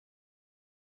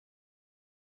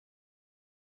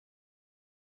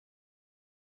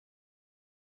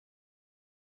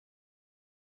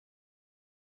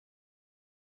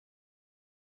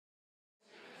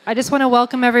I just want to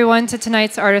welcome everyone to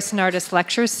tonight's Artist and Artist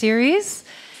Lecture Series.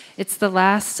 It's the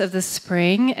last of the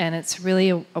spring, and it's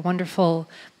really a wonderful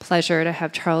pleasure to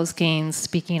have Charles Gaines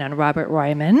speaking on Robert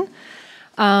Ryman.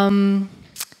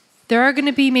 There are going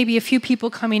to be maybe a few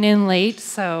people coming in late,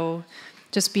 so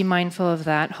just be mindful of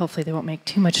that. Hopefully they won't make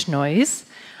too much noise.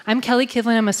 I'm Kelly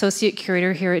Kivlin. I'm Associate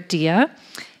Curator here at DIA.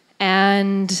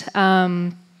 And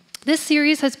this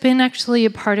series has been actually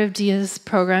a part of DIA's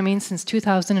programming since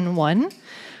 2001.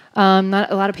 Not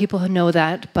a lot of people who know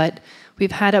that, but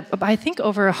we've had, I think,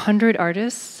 over 100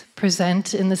 artists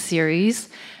present in the series.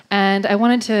 And I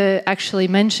wanted to actually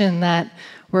mention that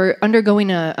we're undergoing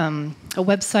a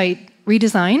website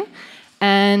redesign.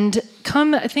 And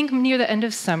come, I think, near the end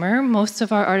of summer, most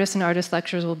of our Artists and Artist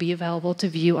Lectures will be available to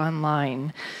view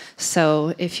online.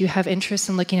 So if you have interest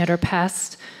in looking at our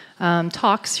past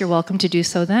talks, you're welcome to do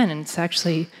so then. And it's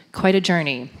actually quite a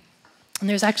journey. And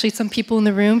there's actually some people in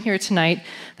the room here tonight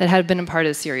that have been a part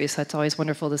of the series, so that's always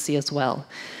wonderful to see as well.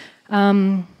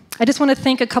 I just want to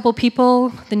thank a couple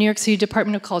people, the New York City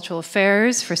Department of Cultural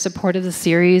Affairs for support of the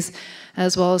series,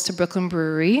 as well as to Brooklyn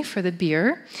Brewery for the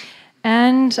beer.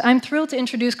 And I'm thrilled to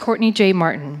introduce Courtney J.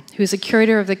 Martin, who's a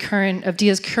curator of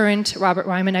DIA's current Robert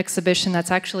Ryman exhibition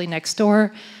that's actually next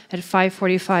door at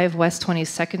 545 West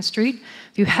 22nd Street.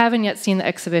 If you haven't yet seen the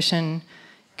exhibition,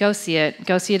 go see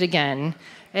it again.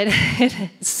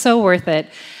 It's so worth it.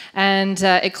 And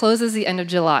it closes the end of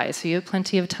July, so you have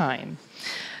plenty of time.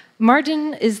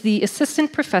 Martin is the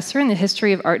assistant professor in the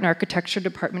History of Art and Architecture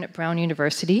department at Brown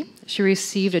University. She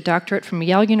received a doctorate from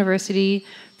Yale University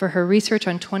for her research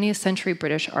on 20th century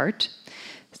British art.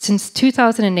 Since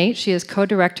 2008, she has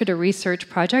co-directed a research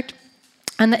project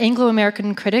on the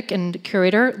Anglo-American critic and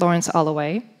curator Lawrence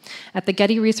Alloway at the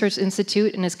Getty Research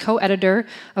Institute and is co-editor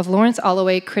of Lawrence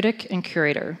Alloway Critic and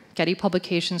Curator, Getty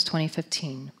Publications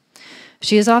 2015.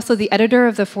 She is also the editor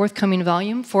of the forthcoming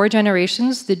volume, Four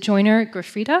Generations, The Joyner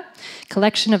Graffita,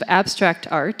 Collection of Abstract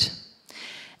Art.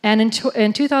 And in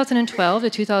 2012 to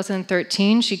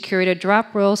 2013, she curated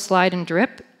Drop, Roll, Slide, and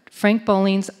Drip, Frank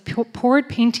Bolling's Poured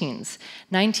Paintings,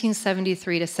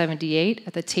 1973 to 78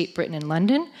 at the Tate Britain in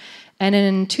London. And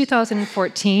in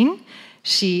 2014,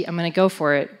 I'm going to go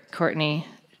for it, Courtney.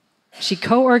 She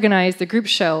co-organized the group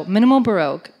show Minimal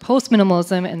Baroque,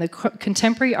 Post-Minimalism, and the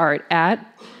Contemporary Art at,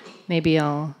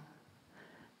 Rana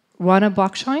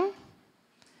Boksheim,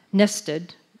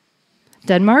 Nested,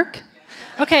 Denmark.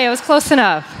 Okay, I was close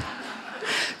enough.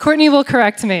 Courtney will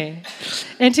correct me.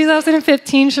 In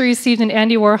 2015, she received an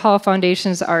Andy Warhol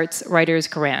Foundation's Arts Writers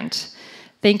Grant.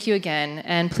 Thank you again,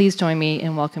 and please join me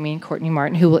in welcoming Courtney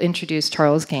Martin, who will introduce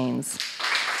Charles Gaines.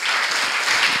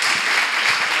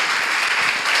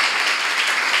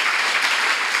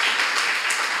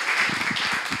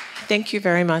 Thank you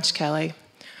very much, Kelly.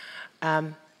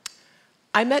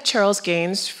 I met Charles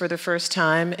Gaines for the first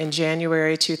time in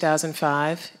January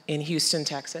 2005 in Houston,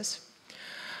 Texas.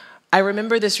 I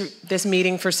remember this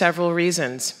meeting for several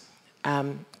reasons.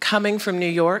 Coming from New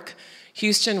York,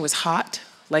 Houston was hot,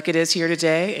 like it is here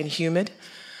today, and humid.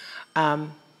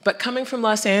 But coming from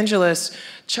Los Angeles,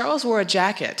 Charles wore a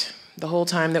jacket the whole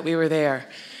time that we were there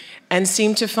and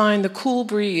seemed to find the cool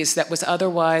breeze that was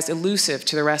otherwise elusive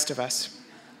to the rest of us.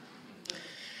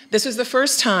 This was the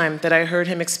first time that I heard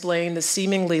him explain the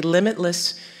seemingly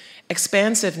limitless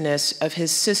expansiveness of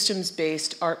his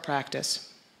systems-based art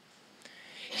practice.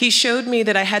 He showed me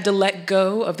that I had to let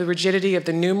go of the rigidity of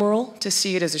the numeral to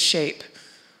see it as a shape,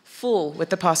 full with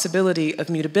the possibility of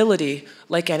mutability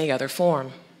like any other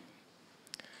form.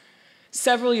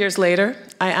 Several years later,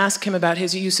 I asked him about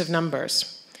his use of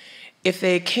numbers, if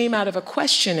they came out of a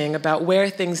questioning about where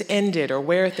things ended or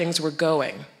where things were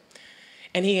going.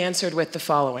 And he answered with the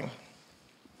following,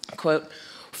 quote,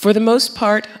 "For the most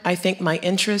part, I think my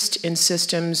interest in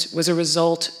systems was a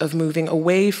result of moving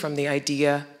away from the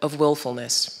idea of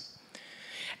willfulness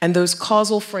and those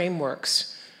causal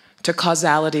frameworks to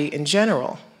causality in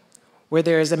general, where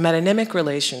there is a metonymic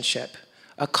relationship,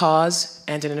 a cause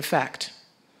and an effect.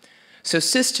 So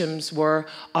systems were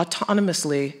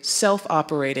autonomously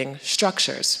self-operating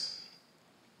structures."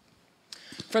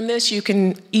 From this, you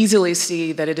can easily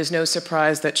see that it is no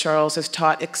surprise that Charles has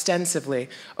taught extensively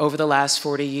over the last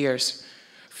 40 years.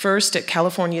 First at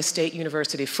California State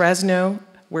University, Fresno,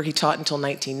 where he taught until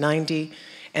 1990,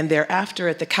 and thereafter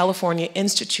at the California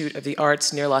Institute of the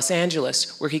Arts near Los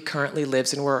Angeles, where he currently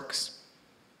lives and works.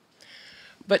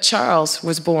 But Charles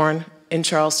was born in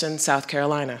Charleston, South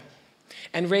Carolina,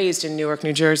 and raised in Newark,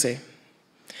 New Jersey.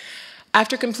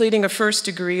 After completing a first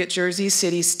degree at Jersey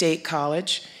City State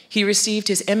College, he received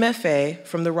his MFA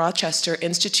from the Rochester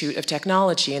Institute of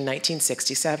Technology in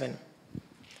 1967.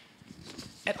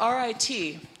 At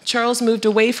RIT, Charles moved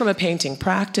away from a painting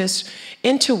practice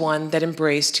into one that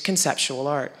embraced conceptual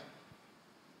art.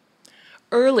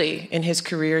 Early in his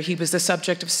career, he was the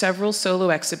subject of several solo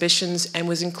exhibitions and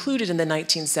was included in the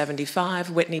 1975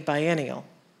 Whitney Biennial.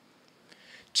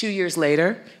 2 years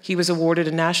later, he was awarded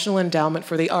a National Endowment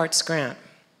for the Arts grant.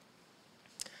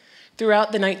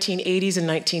 Throughout the 1980s and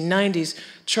 1990s,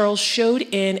 Charles showed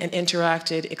in and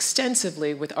interacted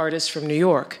extensively with artists from New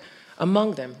York,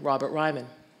 among them Robert Ryman.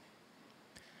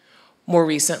 More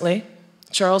recently,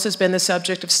 Charles has been the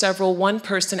subject of several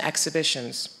one-person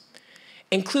exhibitions,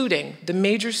 including the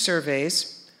major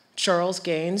surveys, Charles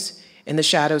Gaines in the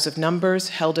Shadows of Numbers,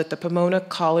 held at the Pomona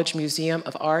College Museum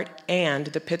of Art and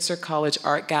the Pitzer College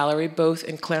Art Gallery, both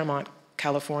in Claremont,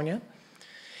 California,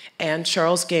 and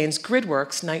Charles Gaines'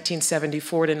 Gridworks,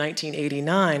 1974 to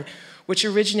 1989, which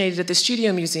originated at the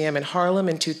Studio Museum in Harlem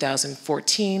in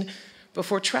 2014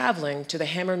 before traveling to the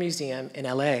Hammer Museum in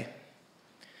LA.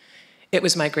 It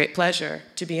was my great pleasure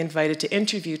to be invited to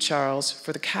interview Charles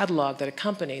for the catalog that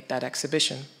accompanied that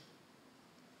exhibition.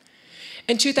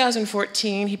 In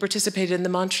 2014, he participated in the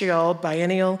Montreal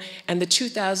Biennial and the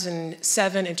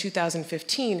 2007 and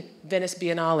 2015 Venice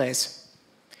Biennales.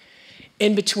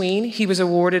 In between, he was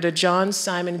awarded a John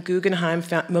Simon Guggenheim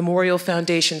Memorial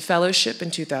Foundation Fellowship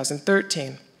in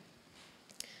 2013.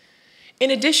 In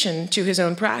addition to his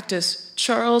own practice,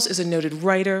 Charles is a noted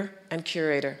writer and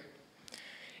curator.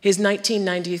 His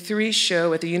 1993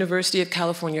 show at the University of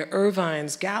California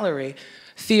Irvine's gallery,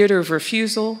 Theater of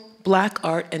Refusal, Black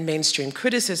Art and Mainstream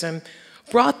Criticism,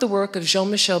 brought the work of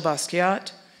Jean-Michel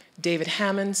Basquiat, David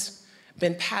Hammonds,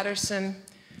 Ben Patterson,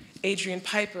 Adrian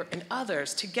Piper, and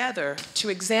others together to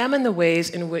examine the ways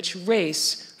in which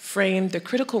race framed the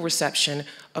critical reception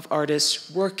of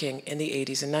artists working in the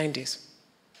 80s and 90s.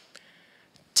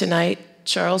 Tonight,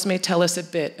 Charles may tell us a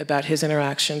bit about his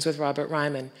interactions with Robert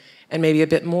Ryman and maybe a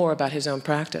bit more about his own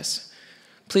practice.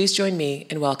 Please join me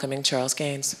in welcoming Charles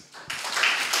Gaines.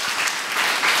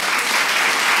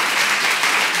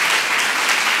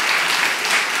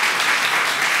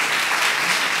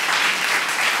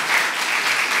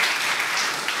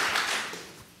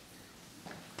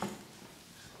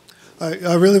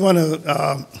 I really want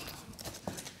to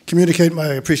communicate my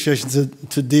appreciation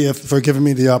to Dia for giving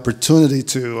me the opportunity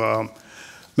to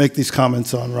make these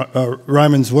comments on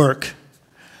Ryman's work.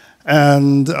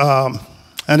 And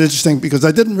interesting, because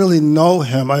I didn't really know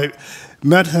him. I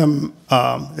met him,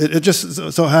 it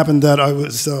just so happened that I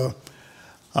was, at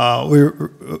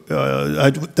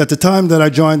the time that I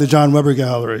joined the John Weber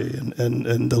Gallery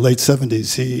in the late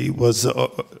 70s, he was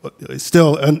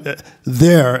still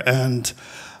there and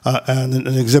an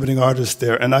exhibiting artist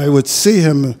there. And I would see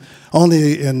him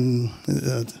only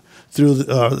through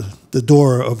the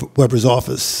door of Weber's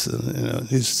office.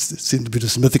 He seemed to be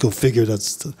this mythical figure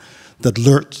that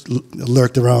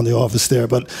lurked around the office there,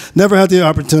 but never had the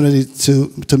opportunity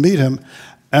to meet him.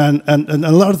 And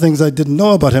a lot of things I didn't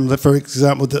know about him. For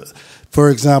example,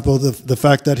 the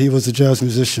fact that he was a jazz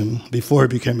musician before he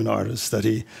became an artist. That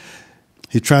he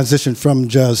transitioned from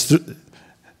jazz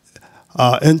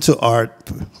into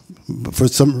art for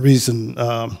some reason.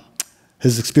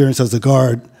 His experience as a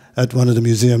guard at one of the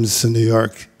museums in New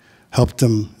York helped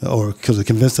him, or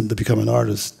convinced him to become an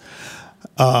artist.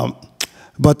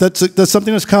 But that's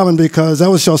something that's common, because I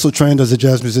was also trained as a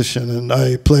jazz musician, and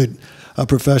I played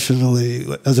professionally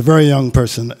as a very young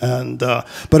person.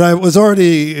 But I was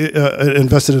already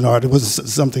invested in art. It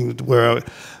was something where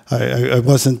I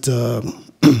wasn't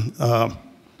that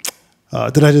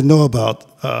I didn't know about.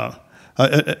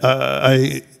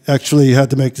 I actually had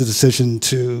to make the decision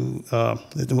to,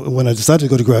 when I decided to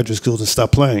go to graduate school, to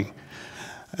stop playing.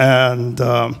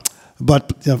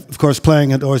 But of course,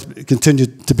 playing had always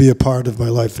continued to be a part of my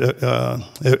life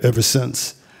ever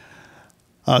since.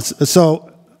 And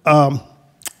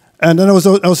then I was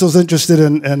also interested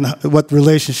in what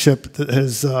relationship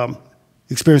his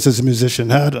experience as a musician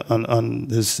had on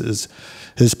his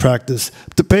practice.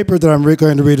 The paper that I'm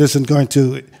going to read isn't going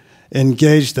to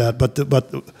engage that, but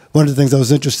one of the things I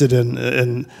was interested in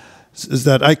is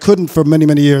that I couldn't for many,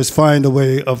 many years find a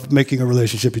way of making a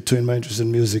relationship between my interest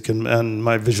in music and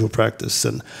my visual practice.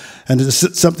 And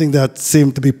it's something that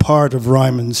seemed to be part of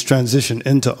Ryman's transition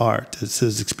into art. It's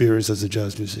his experience as a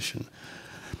jazz musician.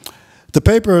 The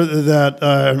paper that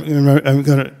I'm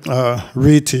going to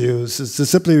read to you is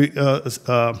simply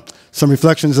some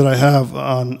reflections that I have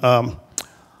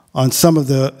on some of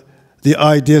the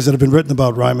ideas that have been written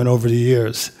about Ryman over the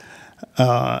years.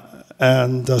 So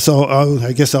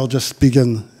I guess I'll just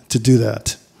begin to do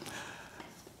that.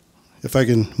 If I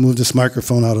can move this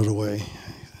microphone out of the way.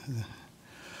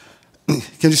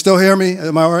 Can you still hear me?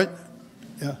 Am I all right?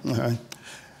 Yeah, all right.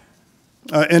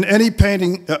 In any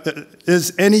painting,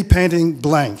 is any painting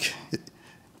blank?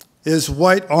 Is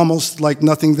white almost like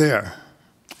nothing there?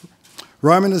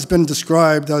 Ryman has been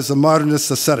described as a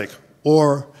modernist ascetic,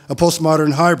 or a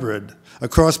postmodern hybrid, a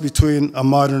cross between a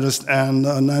modernist and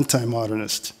an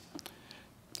anti-modernist.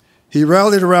 He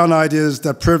rallied around ideas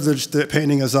that privileged the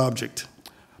painting as object,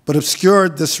 but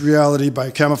obscured this reality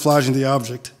by camouflaging the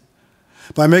object,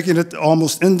 by making it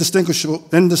almost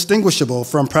indistinguishable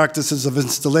from practices of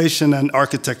installation and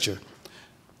architecture,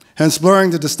 hence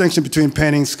blurring the distinction between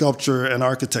painting, sculpture, and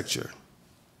architecture.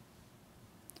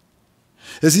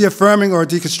 Is he affirming or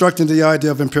deconstructing the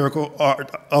idea of empirical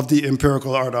art, of the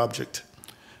empirical art object?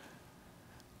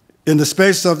 In the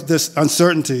space of this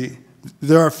uncertainty,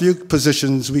 there are few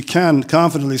positions we can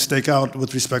confidently stake out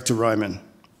with respect to Ryman.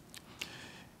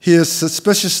 He is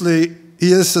suspicious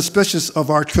of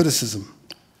art criticism.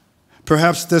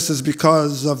 Perhaps this is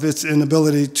because of its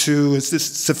inability to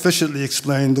sufficiently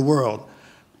explain the world.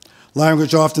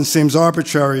 Language often seems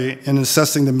arbitrary in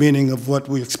assessing the meaning of what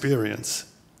we experience.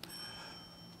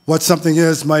 What something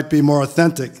is might be more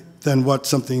authentic than what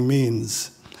something means.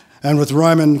 And with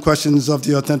Ryman, questions of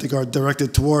the authentic are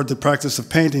directed toward the practice of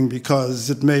painting because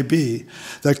it may be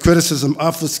that criticism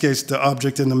obfuscates the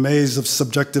object in a maze of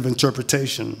subjective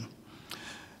interpretation.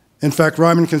 In fact,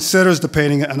 Ryman considers the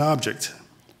painting an object,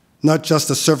 not just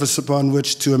a surface upon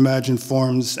which to imagine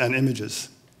forms and images.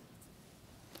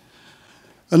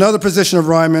 Another position of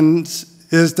Ryman's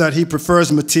is that he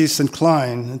prefers Matisse and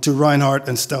Klein to Reinhardt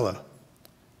and Stella.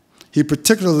 He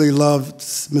particularly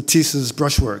loves Matisse's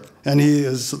brushwork, and he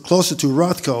is closer to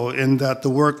Rothko in that the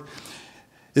work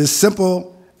is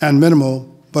simple and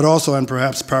minimal, but also and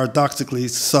perhaps paradoxically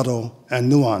subtle and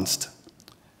nuanced.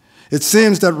 It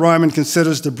seems that Ryman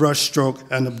considers the brushstroke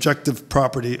an objective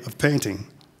property of painting.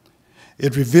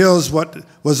 It reveals what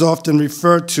was often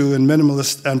referred to in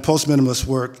minimalist and post-minimalist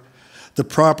work, the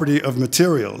property of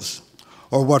materials,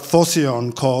 or what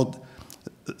Phocion called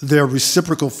their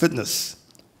reciprocal fitness.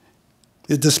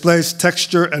 It displays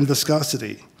texture and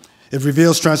viscosity. It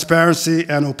reveals transparency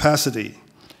and opacity.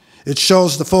 It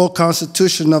shows the full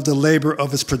constitution of the labor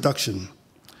of its production.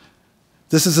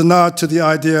 This is a nod to the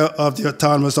idea of the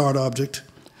autonomous art object,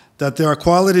 that there are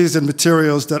qualities in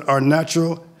materials that are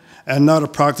natural and not a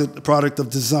product of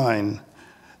design,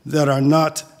 that are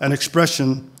not an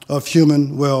expression of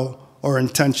human will or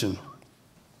intention.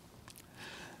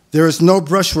 There is no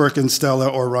brushwork in Stella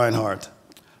or Reinhardt,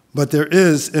 but there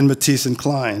is in Matisse and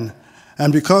Klein,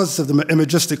 and because of the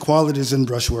imagistic qualities in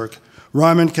brushwork,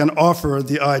 Ryman can offer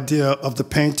the idea of the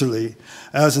painterly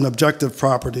as an objective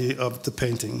property of the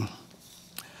painting.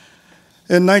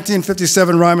 In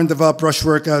 1957, Ryman developed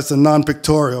brushwork as a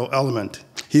non-pictorial element.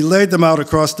 He laid them out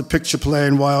across the picture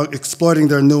plane while exploiting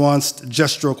their nuanced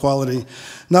gestural quality,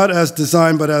 not as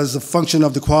design, but as a function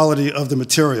of the quality of the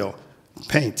material,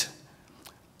 paint,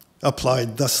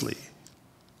 applied thusly.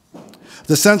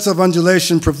 The sense of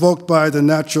undulation provoked by the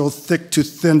natural thick to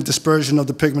thin dispersion of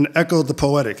the pigment echoed the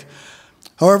poetic.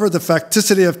 However, the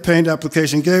facticity of paint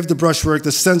application gave the brushwork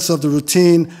the sense of the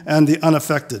routine and the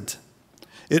unaffected.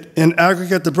 In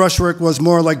aggregate, the brushwork was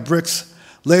more like bricks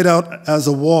laid out as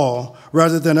a wall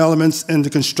rather than elements in the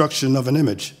construction of an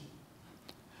image.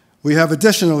 We have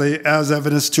additionally, as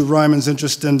evidence to Ryman's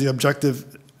interest in the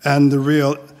objective and the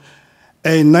real,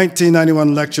 a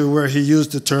 1991 lecture where he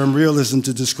used the term realism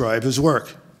to describe his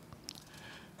work.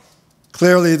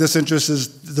 Clearly, this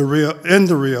interest in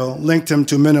the real linked him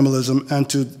to minimalism and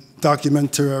to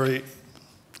documentarian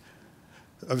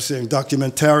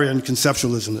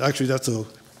conceptualism. Actually, that's a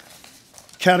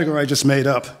category I just made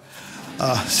up.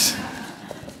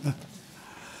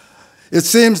 It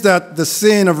seems that the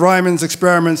scene of Ryman's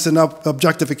experiments in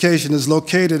objectification is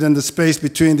located in the space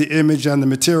between the image and the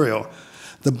material.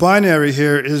 The binary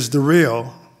here is the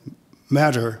real,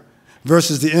 matter,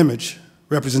 versus the image,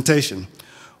 representation,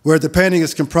 where the painting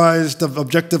is comprised of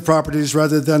objective properties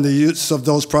rather than the use of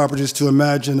those properties to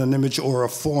imagine an image or a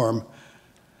form.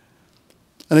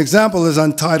 An example is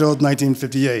Untitled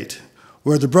 1958,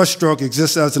 where the brushstroke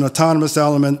exists as an autonomous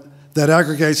element that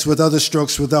aggregates with other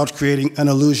strokes without creating an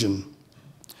illusion.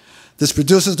 This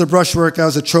produces the brushwork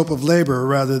as a trope of labor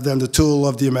rather than the tool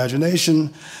of the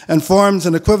imagination, and forms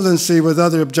an equivalency with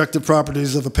other objective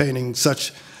properties of a painting,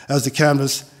 such as the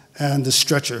canvas and the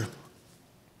stretcher.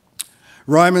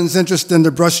 Ryman's interest in the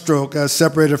brushstroke as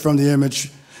separated from the image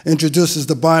introduces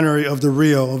the binary of the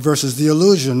real versus the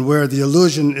illusion, where the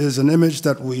illusion is an image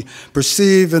that we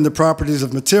perceive in the properties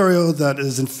of material that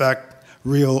is in fact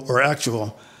real or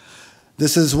actual.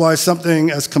 This is why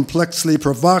something as complexly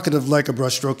provocative like a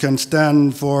brushstroke can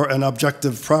stand for an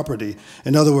objective property.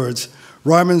 In other words,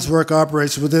 Ryman's work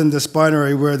operates within this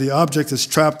binary where the object is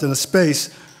trapped in a space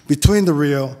between the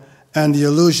real and the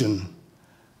illusion,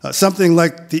 something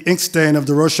like the ink stain of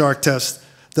the Rorschach test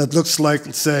that looks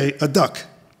like, say, a duck.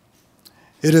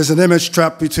 It is an image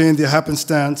trapped between the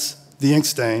happenstance, the ink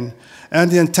stain,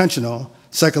 and the intentional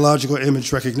psychological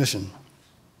image recognition.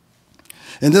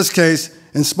 In this case,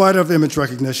 in spite of image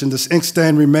recognition, this ink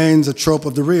stain remains a trope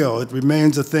of the real. It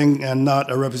remains a thing and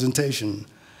not a representation.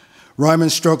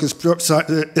 Ryman's stroke is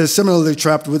similarly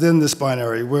trapped within this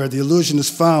binary, where the illusion is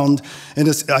found in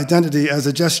its identity as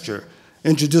a gesture,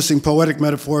 introducing poetic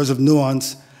metaphors of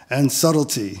nuance and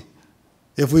subtlety.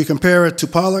 If we compare it to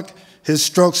Pollock, his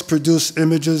strokes produce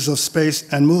images of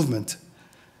space and movement.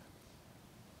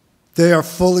 They are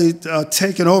fully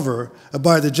taken over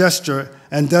by the gesture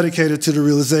and dedicated to the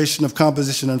realization of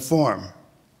composition and form.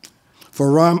 For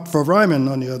Ryman,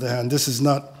 on the other hand, this is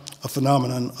not a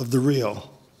phenomenon of the real.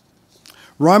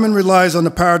 Ryman relies on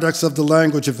the paradox of the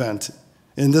language event,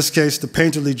 in this case, the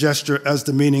painterly gesture as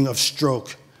the meaning of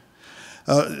stroke,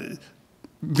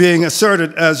 being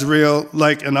asserted as real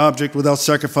like an object without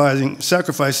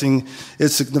sacrificing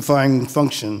its signifying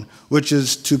function, which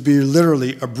is to be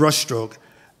literally a brushstroke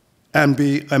and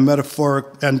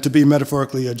to be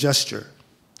metaphorically a gesture.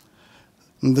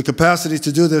 And the capacity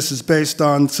to do this is based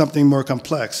on something more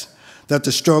complex, that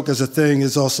the stroke as a thing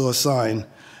is also a sign,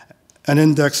 an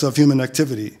index of human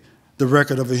activity, the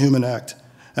record of a human act.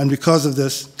 And because of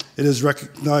this, it is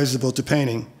recognizable to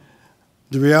painting.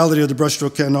 The reality of the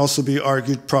brushstroke can also be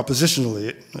argued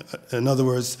propositionally, in other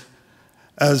words,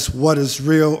 as what is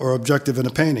real or objective in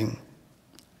a painting.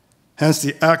 Hence,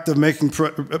 the act of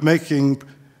making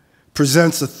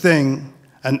presents a thing,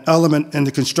 an element in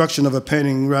the construction of a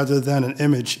painting rather than an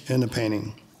image in a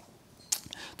painting.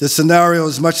 This scenario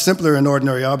is much simpler in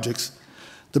ordinary objects.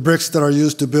 The bricks that are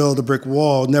used to build a brick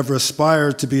wall never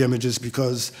aspire to be images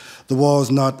because the wall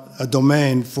is not a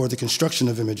domain for the construction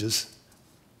of images.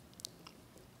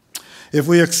 If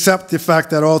we accept the fact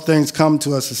that all things come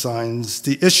to us as signs,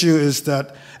 the issue is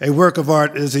that a work of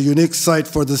art is a unique site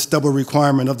for this double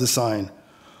requirement of the sign.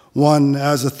 One,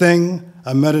 as a thing,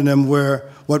 a metonym where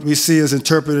what we see is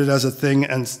interpreted as a thing,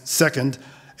 and second,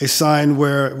 a sign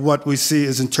where what we see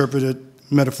is interpreted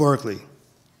metaphorically.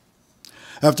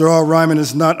 After all, Ryman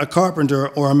is not a carpenter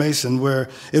or a mason, where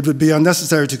it would be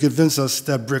unnecessary to convince us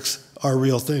that bricks are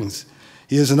real things.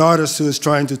 He is an artist who is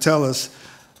trying to tell us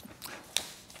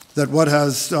that what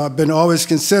has been always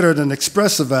considered an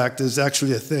expressive act is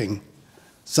actually a thing,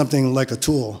 something like a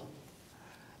tool.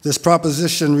 This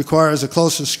proposition requires a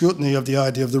closer scrutiny of the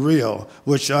idea of the real,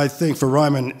 which I think for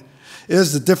Ryman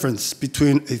is the difference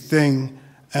between a thing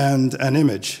and an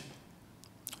image.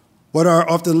 What are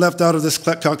often left out of this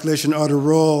calculation are the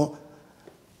role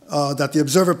that the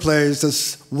observer plays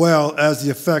as well as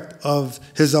the effect of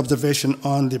his observation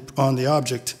on the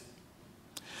object.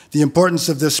 The importance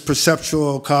of this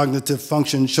perceptual cognitive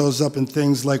function shows up in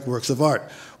things like works of art,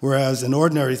 whereas in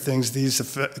ordinary things, these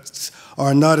effects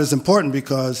are not as important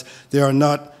because they are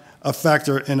not a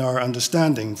factor in our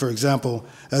understanding. For example,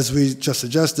 as we just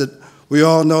suggested, we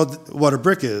all know what a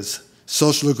brick is.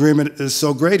 Social agreement is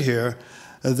so great here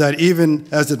that even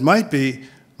as it might be,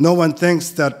 no one thinks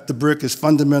that the brick is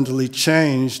fundamentally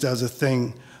changed as a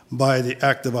thing by the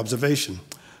act of observation.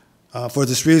 For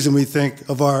this reason, we think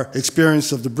of our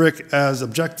experience of the brick as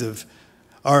objective.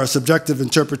 Our subjective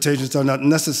interpretations are not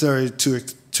necessary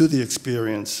to the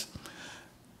experience.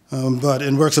 But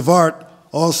in works of art,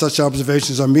 all such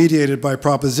observations are mediated by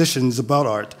propositions about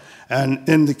art. And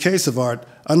in the case of art,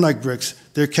 unlike bricks,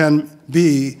 there can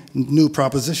be new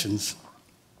propositions.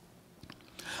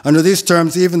 Under these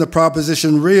terms, even the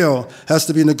proposition real has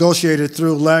to be negotiated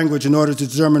through language in order to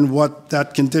determine what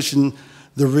that condition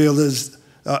the real is,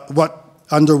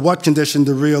 under what condition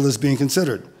the real is being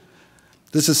considered.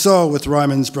 This is so with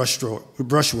Ryman's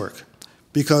brushwork,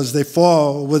 because they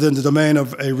fall within the domain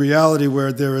of a reality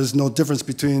where there is no difference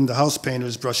between the house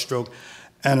painter's brushstroke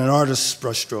and an artist's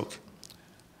brushstroke.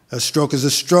 A stroke is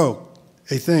a stroke,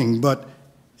 a thing, but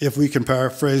if we can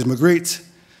paraphrase Magritte,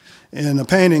 in a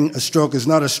painting, a stroke is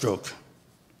not a stroke,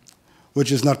 which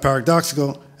is not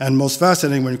paradoxical and most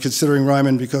fascinating when considering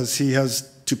Ryman because he has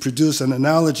to produce an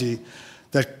analogy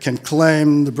that can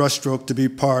claim the brushstroke to be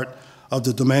part of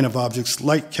the domain of objects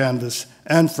like canvas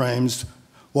and frames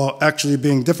while actually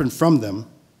being different from them.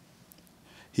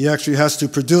 He actually has to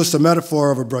produce a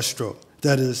metaphor of a brushstroke.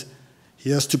 That is, he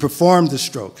has to perform the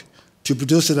stroke, to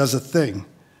produce it as a thing,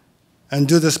 and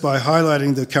do this by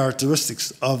highlighting the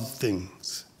characteristics of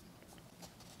things.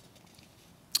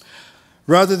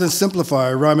 Rather than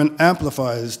simplify, Ryman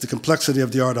amplifies the complexity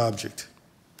of the art object.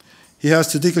 He has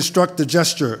to deconstruct the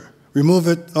gesture remove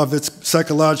it of its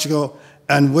psychological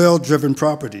and will-driven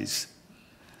properties.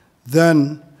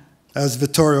 Then, as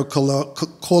Vittorio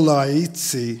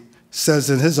Colaizzi says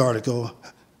in his article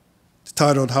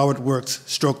titled How It Works,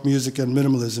 Stroke Music and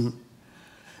Minimalism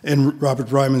in Robert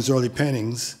Ryman's Early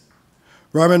Paintings,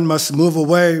 Ryman must move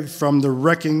away from the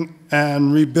wrecking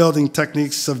and rebuilding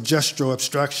techniques of gestural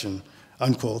abstraction,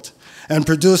 unquote, and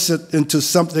produce it into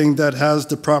something that has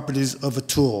the properties of a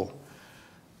tool.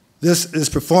 This is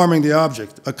performing the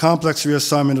object, a complex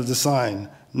reassignment of the sign,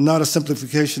 not a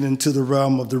simplification into the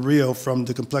realm of the real from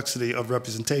the complexity of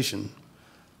representation.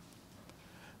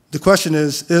 The question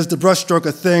is the brushstroke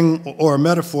a thing or a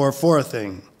metaphor for a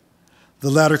thing? The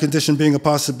latter condition being a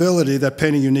possibility that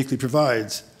painting uniquely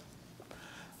provides.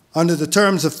 Under the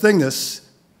terms of thingness,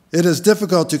 it is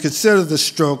difficult to consider the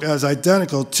stroke as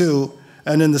identical to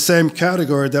and in the same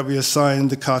category that we assign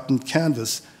the cotton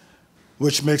canvas,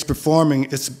 which makes performing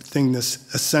its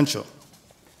thingness essential.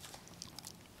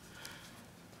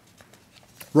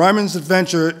 Ryman's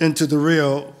adventure into the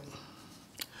real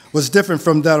was different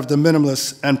from that of the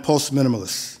minimalists and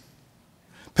post-minimalists.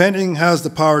 Painting has the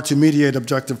power to mediate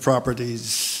objective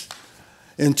properties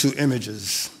into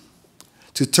images,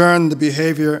 to turn the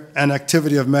behavior and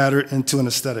activity of matter into an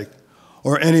aesthetic,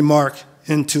 or any mark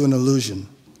into an illusion.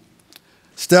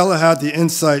 Stella had the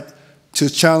insight to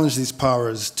challenge these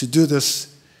powers. To do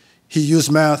this, he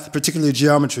used math, particularly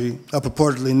geometry, a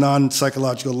purportedly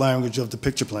non-psychological language of the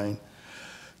picture plane,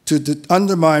 to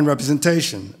undermine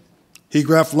representation. He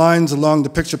graphed lines along the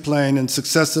picture plane in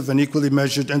successive and equally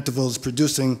measured intervals,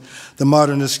 producing the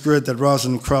modernist grid that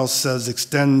Rosalind Krauss says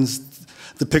extends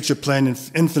the picture plane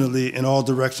infinitely in all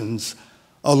directions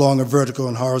along a vertical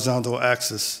and horizontal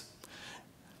axis.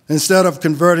 Instead of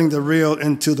converting the real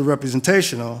into the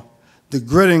representational, the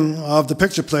gridding of the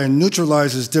picture plane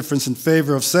neutralizes difference in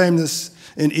favor of sameness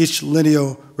in each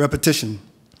linear repetition.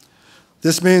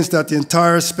 This means that the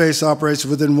entire space operates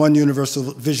within one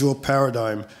universal visual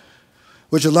paradigm,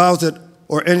 which allows it,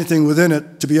 or anything within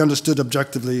it, to be understood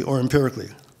objectively or empirically.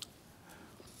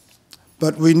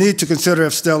 But we need to consider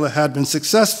if Stella had been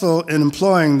successful in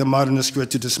employing the modernist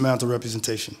grid to dismantle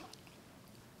representation.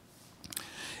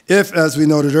 If, as we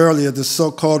noted earlier, the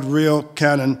so-called real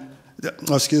canon,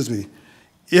 as we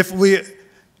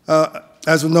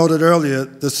noted earlier,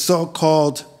 the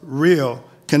so-called real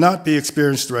cannot be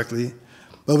experienced directly,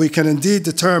 but we can indeed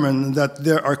determine that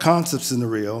there are concepts in the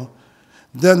real,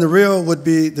 then the real would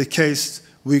be the case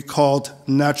we called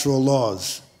natural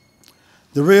laws.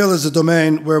 The real is a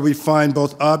domain where we find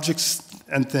both objects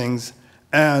and things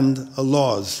and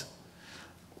laws.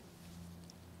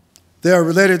 They are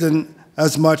related in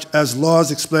as much as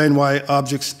laws explain why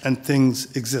objects and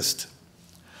things exist.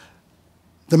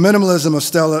 The minimalism of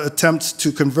Stella attempts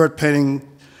to convert painting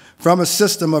from a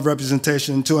system of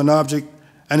representation to an object,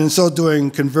 and in so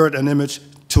doing, convert an image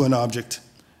to an object.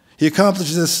 He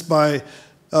accomplishes this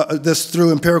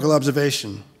through empirical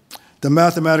observation, the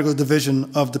mathematical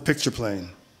division of the picture plane.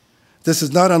 This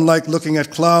is not unlike looking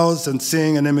at clouds and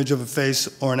seeing an image of a face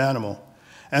or an animal,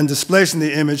 and displacing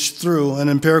the image through an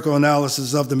empirical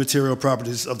analysis of the material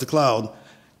properties of the cloud,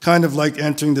 kind of like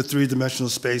entering the three-dimensional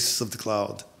space of the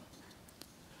cloud.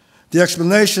 The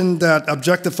explanation that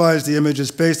objectifies the image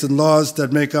is based on laws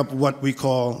that make up what we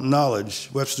call knowledge.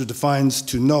 Webster defines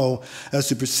to know as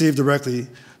to perceive directly,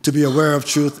 to be aware of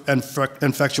truth and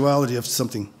factuality of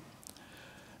something.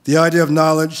 The idea of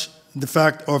knowledge, the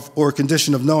fact or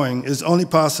condition of knowing, is only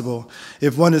possible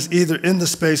if one is either in the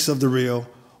space of the real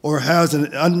or has an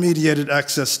unmediated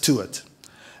access to it.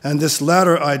 And this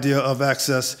latter idea of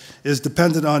access is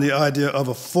dependent on the idea of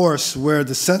a force where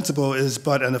the sensible is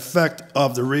but an effect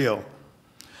of the real,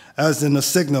 as in a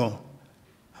signal,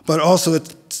 but also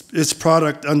its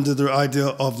product under the idea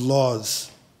of laws.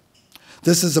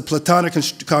 This is a Platonic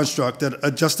construct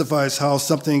that justifies how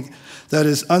something that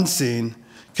is unseen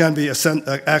can be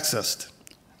accessed.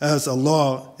 As a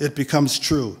law, it becomes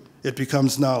true, it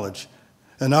becomes knowledge.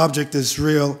 An object is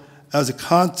real as a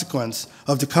consequence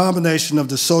of the combination of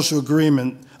the social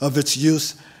agreement of its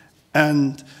use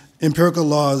and empirical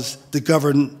laws that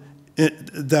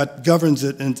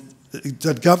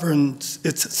governs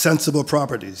its sensible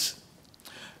properties.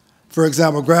 For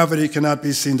example, gravity cannot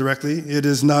be seen directly. It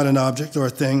is not an object or a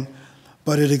thing,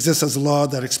 but it exists as a law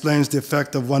that explains the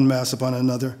effect of one mass upon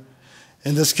another.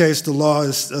 In this case, the law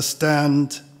is a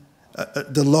stand-in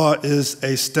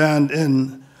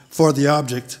for the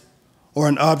object, or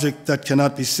an object that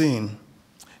cannot be seen.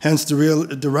 Hence,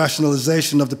 the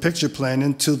rationalization of the picture plane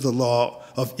into the law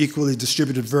of equally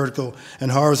distributed vertical and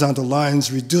horizontal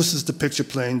lines reduces the picture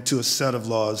plane to a set of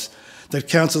laws that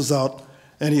cancels out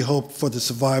any hope for the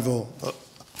survival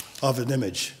of an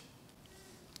image.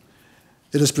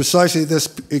 It is precisely this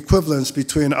equivalence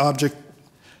between object,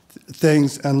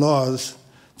 things, and laws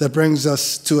that brings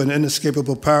us to an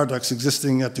inescapable paradox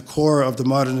existing at the core of the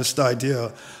modernist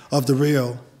idea of the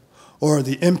real, or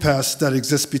the impasse that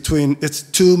exists between its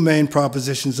two main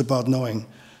propositions about knowing,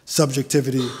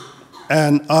 subjectivity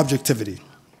and objectivity.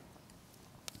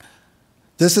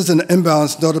 This is an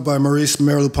imbalance noted by Maurice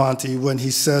Merleau-Ponty when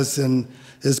he says in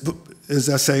his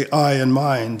essay, I and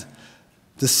Mind,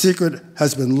 the secret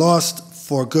has been lost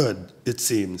for good, it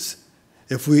seems.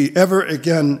 If we ever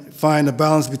again find a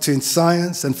balance between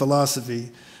science and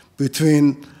philosophy,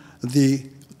 between the,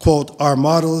 quote, our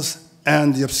models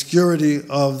and the obscurity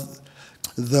of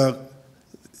the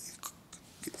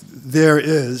there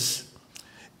is,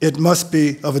 it must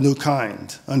be of a new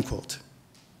kind, unquote.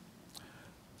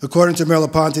 According to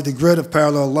Merleau-Ponty, the grid of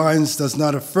parallel lines does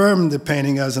not affirm the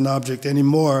painting as an object any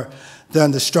more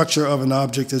than the structure of an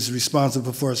object is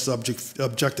responsible for its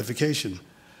objectification.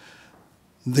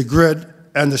 The grid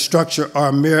and the structure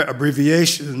are mere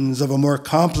abbreviations of a more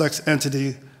complex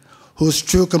entity whose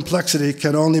true complexity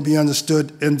can only be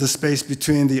understood in the space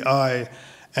between the I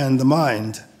and the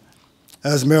mind.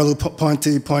 As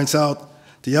Merleau-Ponty points out,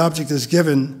 the object is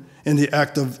given in the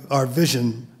act of our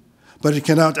vision, but it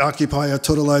cannot occupy a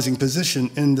totalizing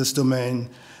position in this domain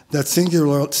that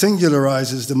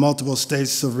singularizes the multiple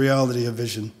states of reality of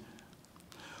vision.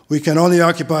 We can only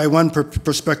occupy one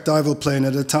perspectival plane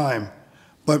at a time,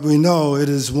 but we know it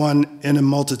is one in a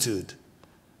multitude.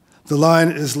 The line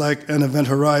is like an event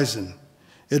horizon.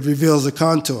 It reveals a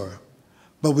contour,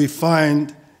 but we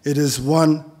find it is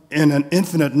one in an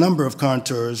infinite number of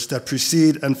contours that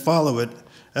precede and follow it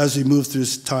as we move through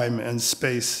time and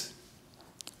space.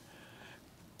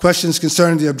 Questions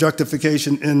concerning the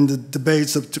objectification in the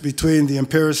debates between the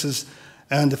empiricists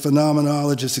and the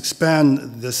phenomenologists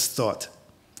expand this thought.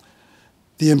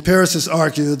 The empiricists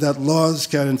argue that laws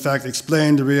can in fact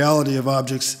explain the reality of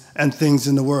objects and things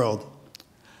in the world,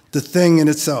 the thing in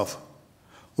itself,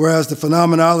 whereas the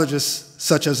phenomenologists,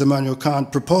 such as Immanuel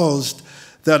Kant, proposed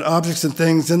that objects and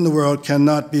things in the world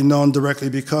cannot be known directly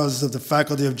because of the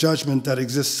faculty of judgment that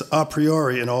exists a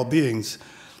priori in all beings,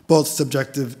 both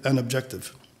subjective and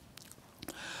objective.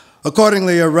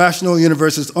 Accordingly, a rational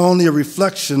universe is only a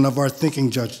reflection of our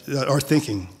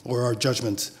thinking or our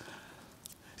judgments.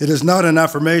 It is not an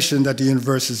affirmation that the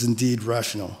universe is indeed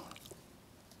rational.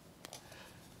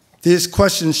 These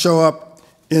questions show up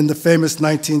in the famous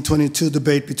 1922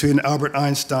 debate between Albert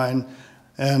Einstein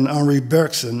and Henri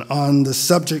Bergson on the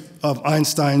subject of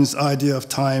Einstein's idea of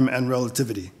time and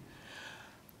relativity.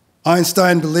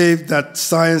 Einstein believed that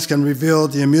science can reveal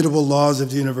the immutable laws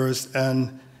of the universe,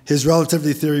 and his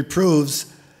relativity theory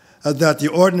proves that the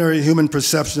ordinary human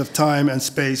perception of time and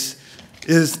space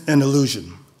is an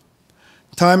illusion.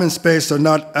 Time and space are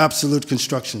not absolute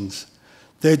constructions.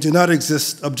 They do not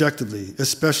exist objectively,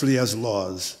 especially as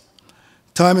laws.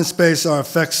 Time and space are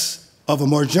effects of a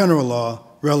more general law,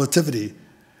 relativity,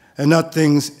 and not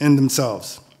things in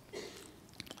themselves.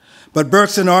 But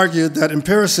Bergson argued that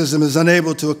empiricism is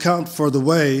unable to account for the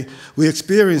way we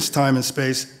experience time and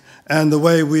space, and the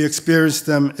way we experience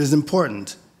them is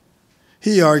important.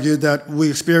 He argued that we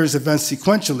experience events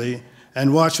sequentially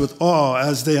and watch with awe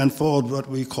as they unfold what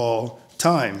we call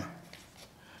time.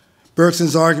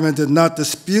 Bergson's argument did not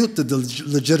dispute the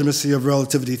legitimacy of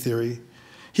relativity theory.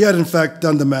 He had in fact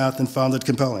done the math and found it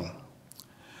compelling.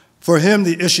 For him,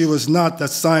 the issue was not that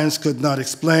science could not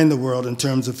explain the world in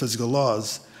terms of physical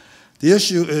laws. The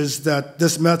issue is that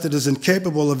this method is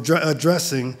incapable of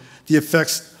addressing the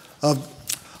effects of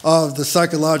the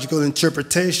psychological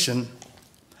interpretation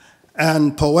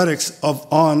and poetics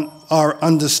on our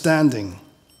understanding.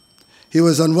 He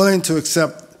was unwilling to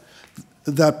accept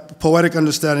that poetic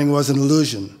understanding was an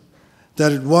illusion,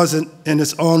 that it wasn't in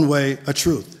its own way a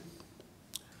truth.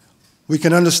 We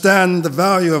can understand the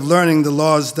value of learning the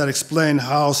laws that explain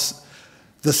how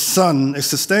the sun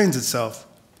sustains itself,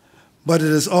 but it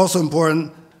is also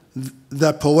important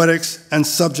that poetics and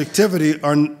subjectivity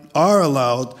are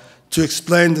allowed to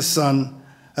explain the sun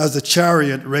as a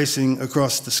chariot racing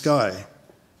across the sky.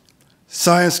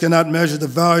 Science cannot measure the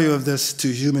value of this to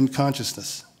human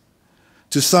consciousness.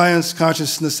 To science,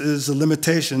 consciousness is a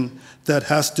limitation that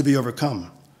has to be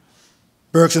overcome.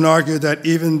 Bergson argued that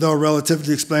even though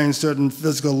relativity explains certain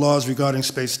physical laws regarding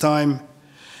space-time,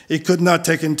 it could not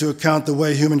take into account the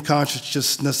way human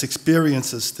consciousness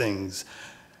experiences things,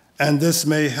 and this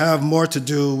may have more to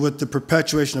do with the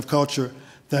perpetuation of culture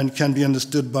than can be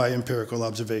understood by empirical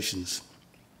observations.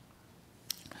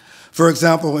 For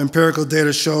example, empirical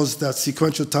data shows that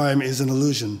sequential time is an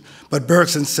illusion, but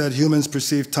Bergson said humans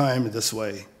perceive time this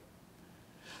way.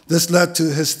 This led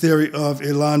to his theory of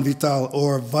élan vital,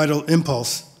 or vital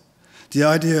impulse, the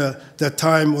idea that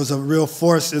time was a real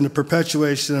force in the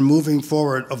perpetuation and moving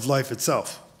forward of life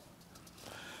itself.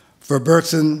 For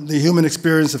Bergson, the human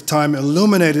experience of time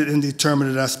illuminated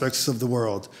indeterminate aspects of the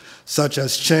world, such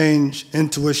as change,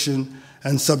 intuition,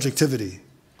 and subjectivity.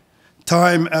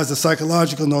 Time as a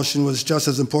psychological notion was just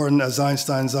as important as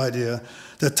Einstein's idea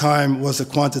that time was a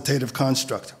quantitative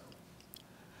construct.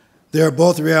 They are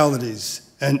both realities,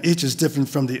 and each is different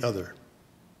from the other.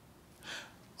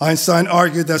 Einstein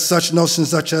argued that such notions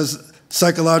such as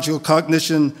psychological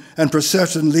cognition and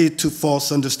perception lead to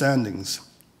false understandings,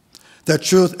 that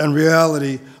truth and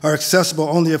reality are accessible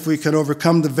only if we can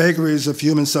overcome the vagaries of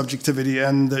human subjectivity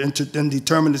and the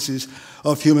indeterminacies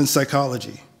of human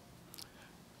psychology.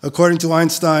 According to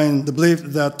Einstein, the belief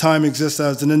that time exists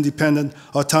as an independent,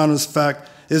 autonomous fact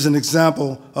is an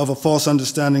example of a false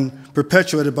understanding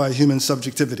perpetuated by human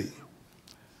subjectivity.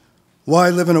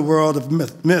 Why live in a world of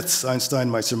myths,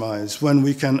 Einstein might surmise, when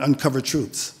we can uncover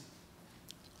truths?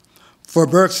 For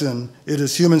Bergson, it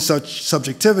is human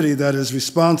subjectivity that is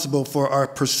responsible for our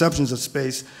perceptions of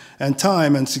space and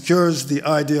time and secures the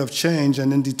idea of change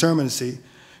and indeterminacy,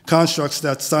 constructs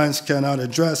that science cannot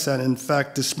address and in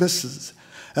fact dismisses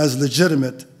as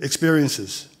legitimate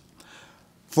experiences.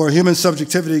 For human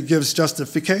subjectivity gives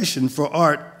justification for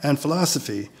art and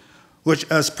philosophy, which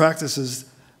are practices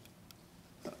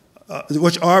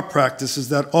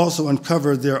that also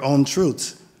uncover their own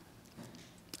truths.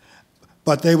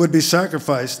 But they would be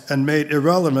sacrificed and made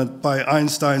irrelevant by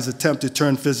Einstein's attempt to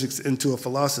turn physics into a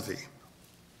philosophy.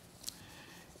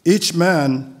 Each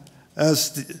man,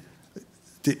 as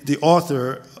the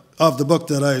author of the book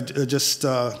that I just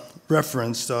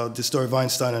referenced, the story of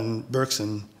Einstein and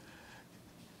Bergson,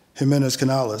 Jimenez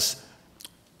Canales,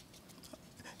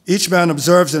 each man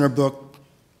observes in her book,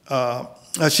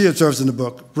 as she observes in the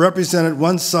book, represented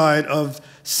one side of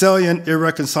salient,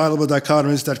 irreconcilable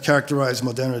dichotomies that characterize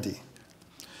modernity.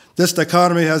 This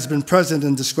dichotomy has been present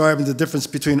in describing the difference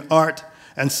between art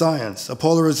and science, a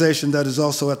polarization that is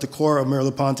also at the core of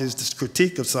Merleau-Ponty's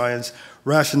critique of science,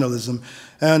 rationalism,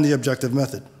 and the objective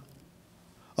method.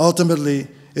 Ultimately,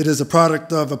 it is a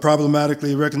product of a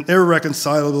problematically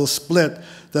irreconcilable split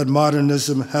that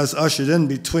modernism has ushered in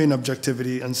between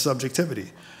objectivity and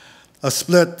subjectivity, a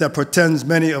split that portends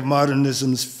many of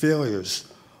modernism's failures,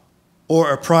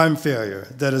 or a prime failure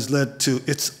that has led to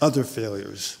its other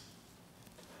failures.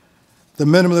 The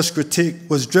minimalist critique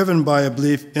was driven by a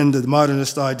belief in the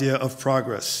modernist idea of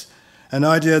progress, an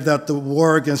idea that the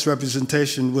war against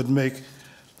representation would make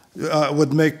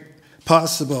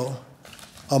possible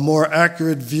a more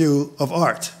accurate view of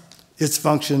art, its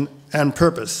function and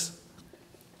purpose.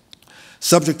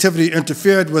 Subjectivity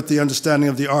interfered with the understanding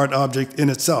of the art object in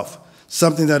itself,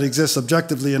 something that exists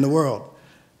objectively in the world.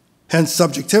 Hence,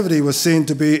 subjectivity was seen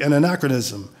to be an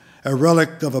anachronism, a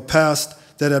relic of a past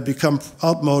that had become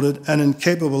outmoded and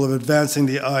incapable of advancing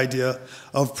the idea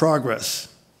of progress.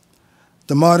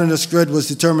 The modernist grid was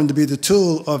determined to be the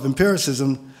tool of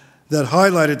empiricism that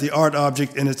highlighted the art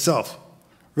object in itself,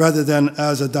 rather than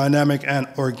as a dynamic and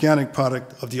organic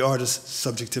product of the artist's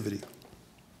subjectivity.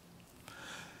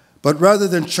 But rather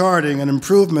than charting an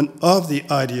improvement of the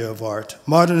idea of art,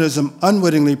 modernism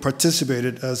unwittingly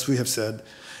participated, as we have said,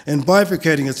 in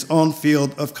bifurcating its own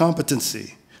field of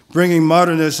competency, bringing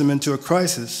modernism into a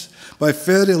crisis by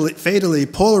fatally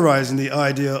polarizing the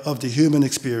idea of the human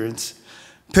experience,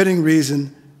 pitting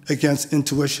reason against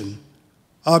intuition,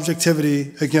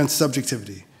 objectivity against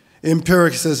subjectivity,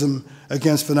 empiricism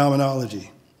against phenomenology.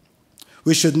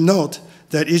 We should note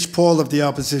that each pole of the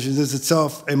opposition is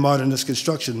itself a modernist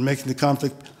construction, making the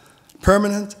conflict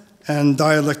permanent and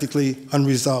dialectically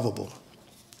unresolvable.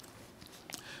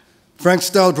 Frank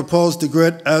Stella proposed the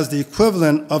grid as the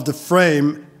equivalent of the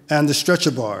frame and the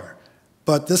stretcher bar,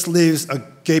 but this leaves a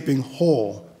gaping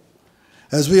hole.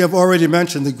 As we have already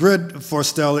mentioned, the grid for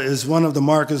Stella is one of the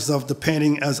markers of the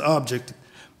painting as object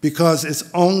because its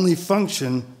only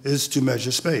function is to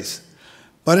measure space.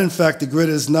 But in fact, the grid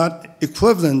is not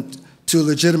equivalent to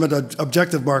legitimate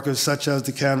objective markers such as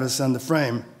the canvas and the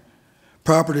frame,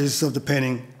 properties of the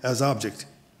painting as object.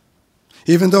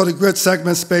 Even though the grid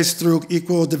segments space through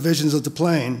equal divisions of the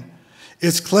plane,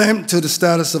 its claim to the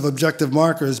status of objective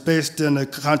marker is based in a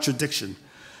contradiction,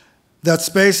 that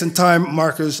space and time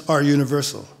markers are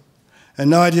universal,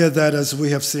 an idea that, as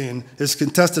we have seen, is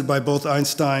contested by both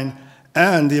Einstein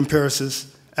and the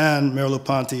empiricists and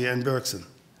Merleau-Ponty and Bergson.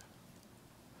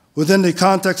 Within the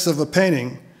context of a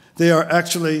painting, they are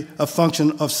actually a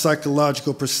function of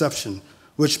psychological perception,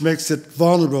 which makes it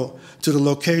vulnerable to the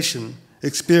location,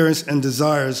 experience, and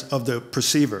desires of the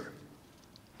perceiver.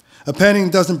 A painting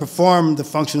doesn't perform the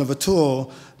function of a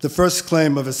tool, the first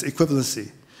claim of its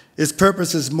equivalency. Its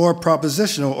purpose is more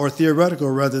propositional or theoretical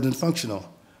rather than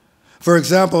functional. For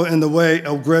example, in the way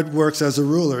a grid works as a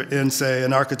ruler in, say,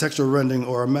 an architectural rendering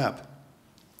or a map.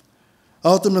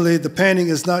 Ultimately, the painting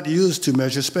is not used to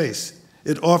measure space.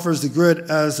 It offers the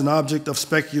grid as an object of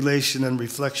speculation and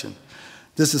reflection.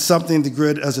 This is something the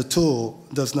grid as a tool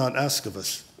does not ask of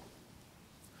us.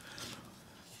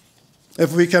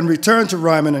 If we can return to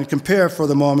Ryman and compare for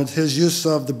the moment his use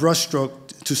of the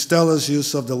brushstroke to Stella's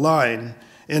use of the line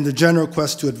in the general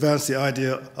quest to advance the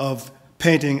idea of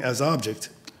painting as object,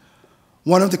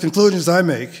 one of the conclusions I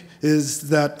make is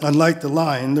that, unlike the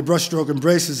line, the brushstroke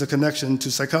embraces a connection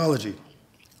to psychology,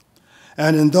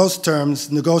 and in those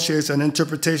terms negotiates an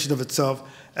interpretation of itself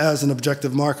as an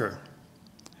objective marker.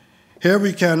 Here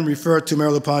we can refer to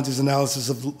Merleau-Ponty's analysis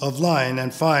of line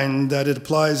and find that it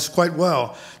applies quite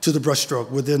well to the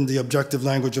brushstroke within the objective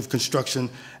language of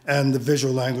construction and the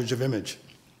visual language of image.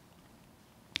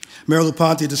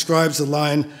 Merleau-Ponty describes the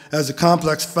line as a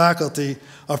complex faculty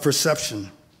of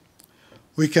perception.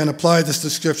 We can apply this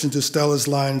description to Stella's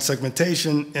line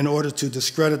segmentation in order to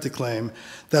discredit the claim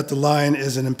that the line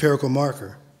is an empirical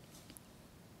marker.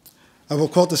 I will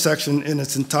quote the section in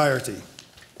its entirety.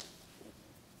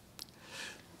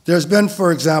 There's been,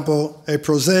 for example, a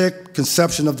prosaic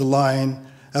conception of the line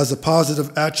as a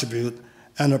positive attribute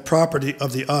and a property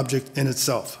of the object in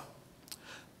itself.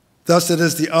 Thus, it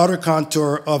is the outer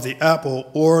contour of the apple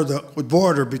or the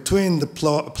border between the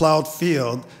plowed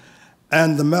field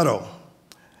and the meadow,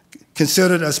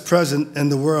 considered as present in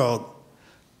the world,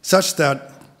 such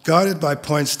that, guided by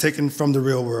points taken from the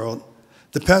real world,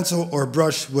 the pencil or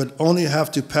brush would only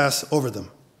have to pass over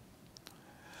them.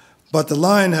 But the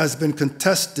line has been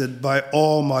contested by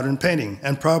all modern painting,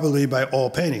 and probably by all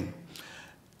painting,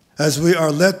 as we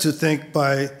are led to think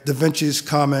by Da Vinci's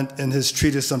comment in his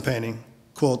treatise on painting,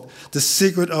 quote, "The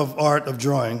secret of art of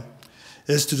drawing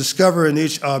is to discover in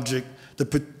each object the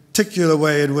particular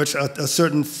way in which a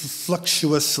certain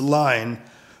fluctuous line,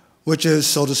 which is,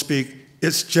 so to speak,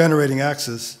 its generating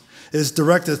axis, is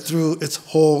directed through its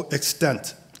whole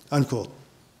extent," unquote.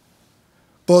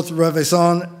 Both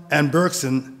Revizon and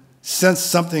Bergson sensed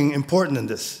something important in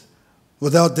this,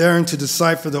 without daring to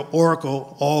decipher the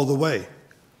oracle all the way.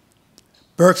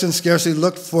 Bergson scarcely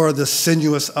looked for the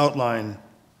sinuous outline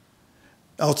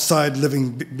outside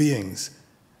living beings,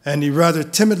 and he rather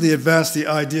timidly advanced the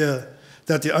idea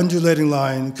that the undulating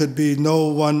line could be no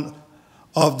one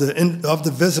of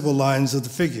the visible lines of the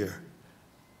figure,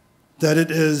 that it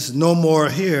is no more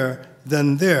here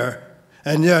than there,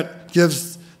 and yet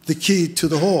gives the key to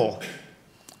the whole.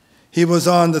 He was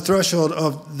on the threshold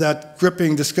of that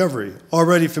gripping discovery,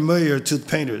 already familiar to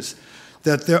painters,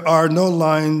 that there are no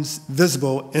lines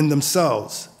visible in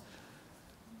themselves,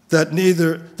 that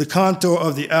neither the contour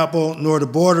of the apple nor the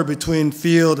border between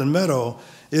field and meadow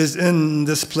is in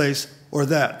this place or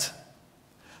that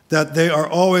they are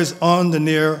always on the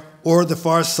near or the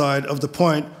far side of the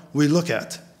point we look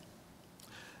at.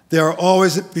 They are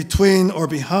always between or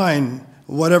behind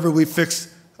whatever we fix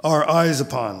our eyes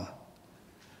upon.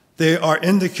 They are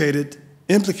indicated,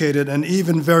 implicated, and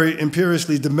even very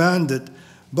imperiously demanded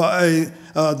by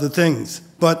the things,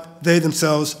 but they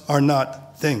themselves are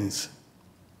not things.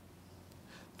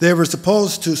 They were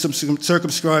supposed to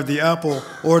circumscribe the apple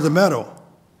or the meadow,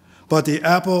 but the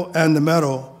apple and the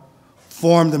meadow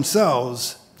form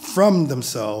themselves from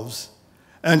themselves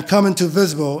and come into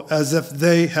visible as if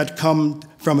they had come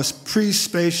from a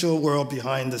pre-spatial world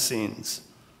behind the scenes.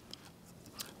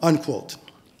 Unquote.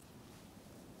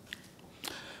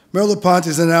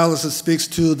 Merleau-Ponty's analysis speaks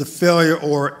to the failure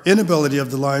or inability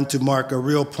of the line to mark a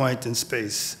real point in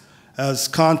space as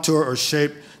contour or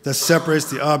shape that separates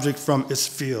the object from its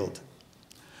field.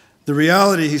 The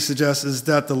reality, he suggests, is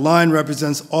that the line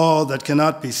represents all that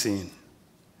cannot be seen.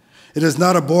 It is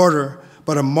not a border,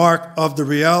 but a mark of the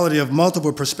reality of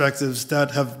multiple perspectives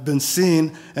that have been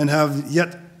seen and have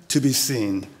yet to be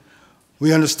seen.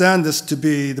 We understand this to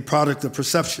be the product of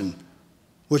perception,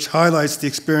 which highlights the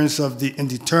experience of the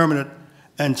indeterminate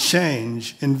and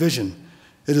change in vision.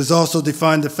 It is also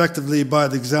defined effectively by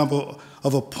the example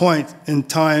of a point in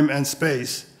time and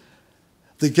space,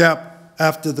 the gap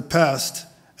after the past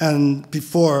and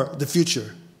before the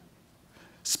future.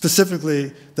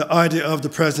 Specifically, the idea of the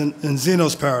present in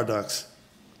Zeno's paradox.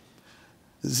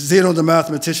 Zeno the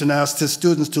mathematician asked his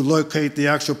students to locate the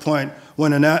actual point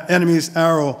when an enemy's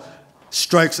arrow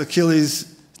strikes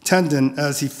Achilles' tendon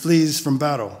as he flees from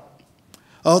battle.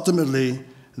 Ultimately,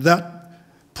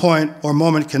 that point or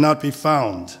moment cannot be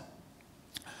found.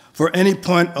 For any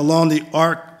point along the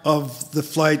arc of the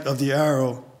flight of the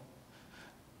arrow,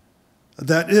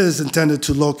 that is intended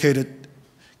to locate it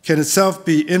can itself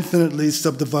be infinitely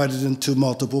subdivided into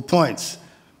multiple points,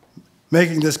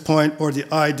 making this point or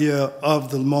the idea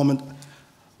of the moment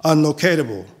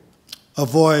unlocatable, a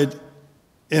void,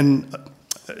 in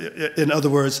other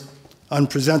words,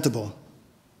 unpresentable.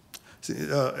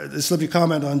 Let me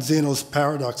comment on Zeno's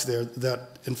paradox there,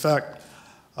 that in fact,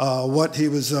 what he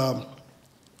was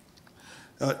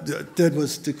did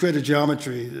was to create a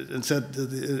geometry and said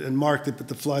and marked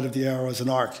the flight of the arrow as an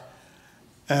arc,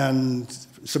 and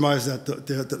surmised that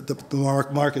the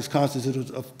mark is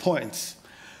constituted of points,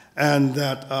 and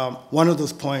that one of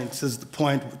those points is the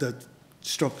point that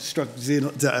struck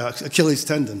Achilles'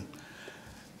 tendon.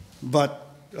 But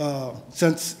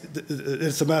since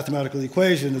it's a mathematical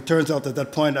equation, it turns out that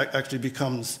that point actually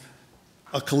becomes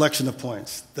a collection of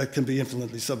points that can be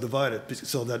infinitely subdivided,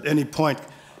 so that any point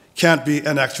can't be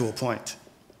an actual point.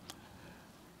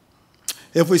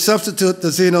 If we substitute the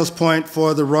Zeno's point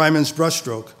for the Ryman's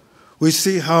brushstroke, we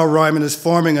see how Ryman is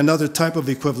forming another type of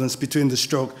equivalence between the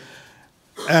stroke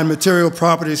and material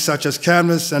properties such as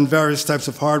canvas and various types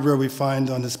of hardware we find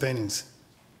on his paintings.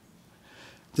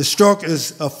 The stroke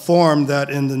is a form that,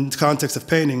 in the context of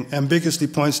painting, ambiguously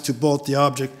points to both the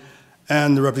object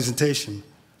and the representation.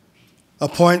 A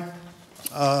point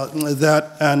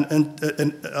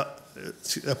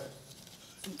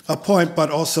a point,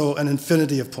 but also an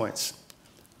infinity of points.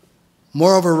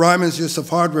 Moreover, Ryman's use of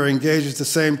hardware engages the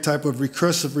same type of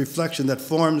recursive reflection that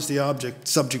forms the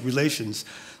object-subject relations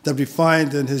that we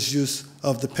find in his use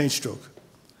of the paint stroke.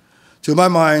 To my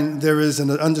mind, there is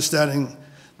an understanding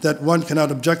that one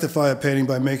cannot objectify a painting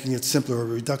by making it simpler or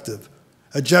reductive,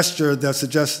 a gesture that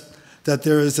suggests that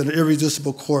there is an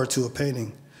irreducible core to a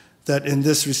painting, that in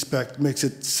this respect makes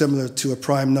it similar to a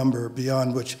prime number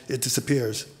beyond which it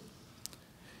disappears.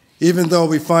 Even though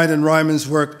we find in Ryman's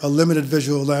work a limited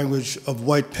visual language of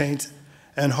white paint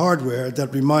and hardware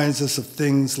that reminds us of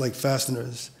things like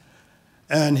fasteners,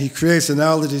 and he creates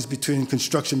analogies between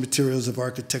construction materials of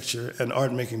architecture and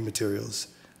art-making materials.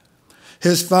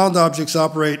 His found objects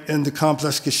operate in the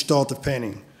complex gestalt of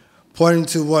painting, pointing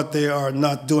to what they are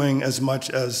not doing as much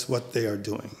as what they are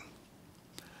doing.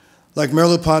 Like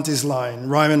Merleau-Ponty's line,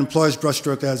 Ryman employs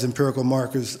brushstroke as empirical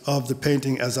markers of the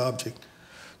painting as object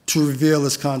to reveal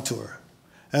its contour.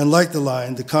 And like the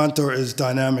line, the contour is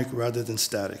dynamic rather than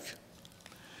static.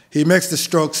 He makes the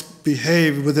strokes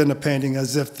behave within a painting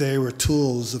as if they were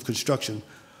tools of construction,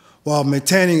 while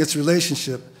maintaining its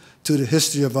relationship to the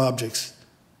history of objects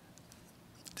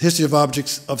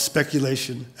of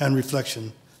speculation and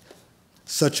reflection,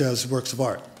 such as works of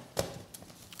art.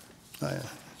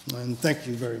 And thank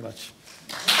you very much.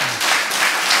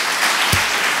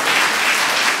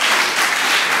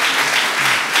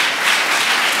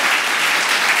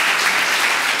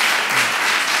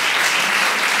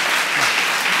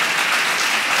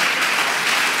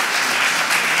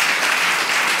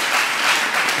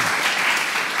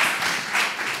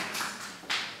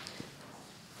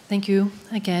 Thank you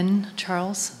again,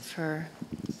 Charles, for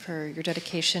your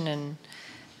dedication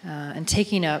and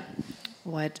taking up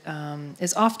what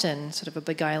is often sort of a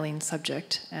beguiling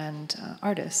subject and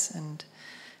artists. And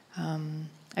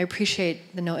I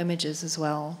appreciate the no images as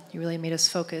well. You really made us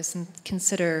focus and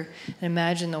consider and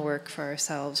imagine the work for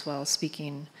ourselves while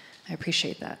speaking. I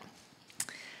appreciate that.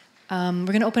 We're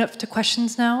going to open up to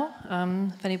questions now.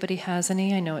 If anybody has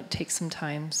any, I know it takes some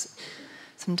time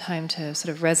to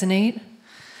sort of resonate.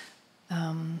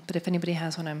 But if anybody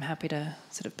has one, I'm happy to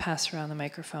sort of pass around the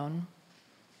microphone.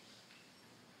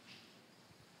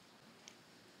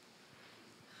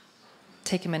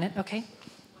 Take a minute, okay?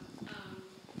 The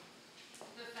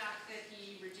fact that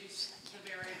he reduced the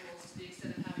variables to the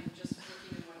extent of having just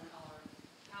working in one color,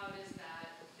 how does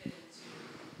that fit into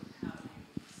how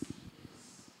you see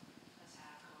his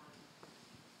attack on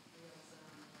realism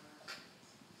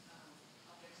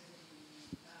or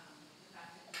objectivity? The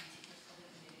fact that he just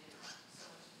eliminated so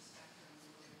much of the spectrum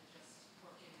and really just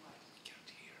working white. Does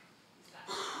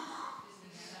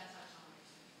that touch on it?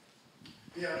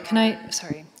 Yeah.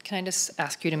 Can I just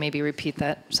ask you to maybe repeat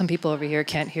that? Some people over here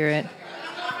can't hear it. Do it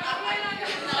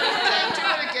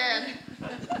again.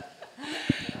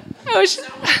 I was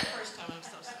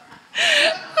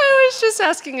just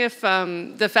asking if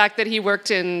the fact that he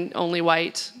worked in only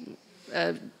white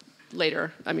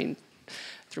later, I mean,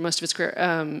 through most of his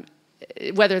career,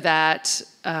 whether that,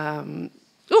 I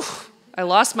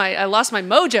lost my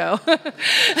mojo.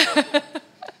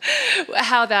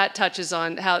 How that touches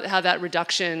on how that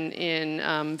reduction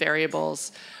in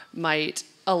variables might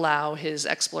allow his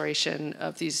exploration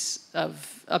of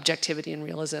objectivity and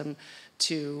realism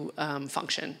to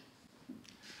function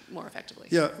more effectively.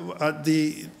 Yeah,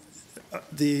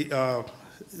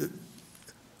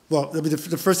 well, I mean,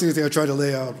 the first thing I tried to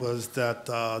lay out was that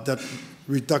that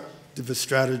reductivist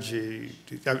strategy.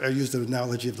 I used the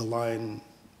analogy of the line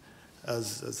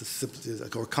as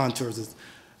or contours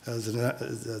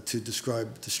to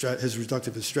describe his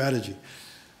reductivist strategy.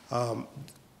 But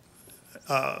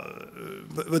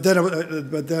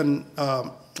then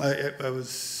I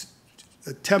was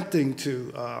attempting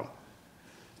to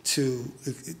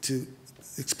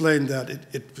explain that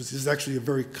it is actually a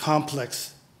very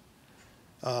complex.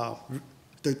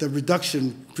 The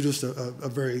reduction produced a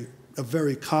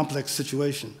very complex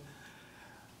situation.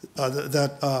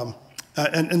 And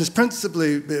it's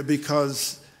principally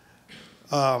because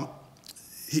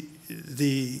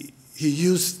he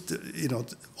used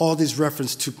all these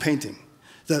references to painting.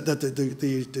 That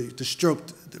the stroke,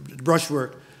 the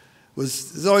brushwork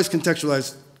is always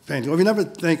contextualized painting. Well, we never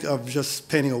think of just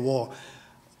painting a wall.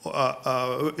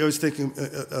 I was thinking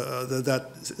that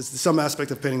some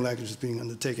aspect of painting language is being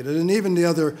undertaken, and even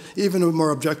even the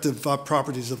more objective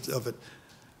properties of it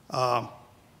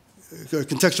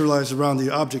contextualized around the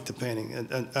object of painting,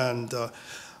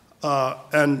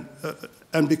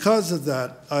 and because of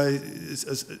that, I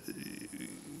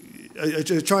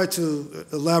tried to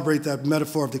elaborate that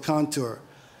metaphor of the contour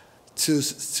to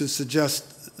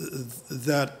suggest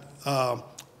that.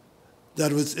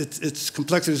 Its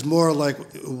complexity is more like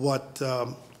what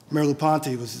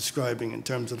Merleau-Ponty was describing in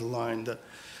terms of the line,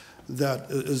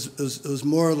 that is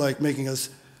more like making us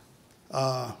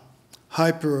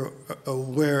hyper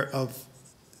aware of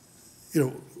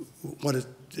what it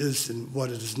is and what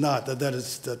it is not.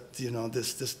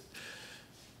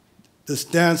 This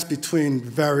dance between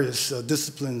various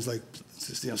disciplines like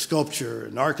sculpture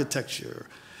and architecture,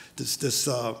 this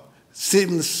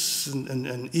seamless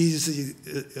and easy,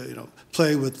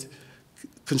 play with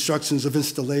constructions of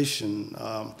installation.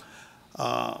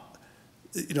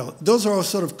 Those are all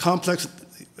sort of complex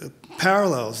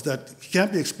parallels that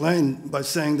can't be explained by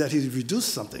saying that he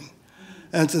reduced something.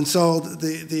 And so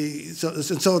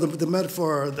the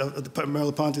metaphor of the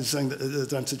Merleau-Ponty is saying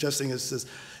that I'm suggesting is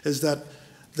that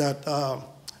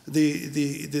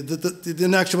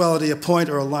in actuality a point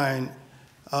or a line.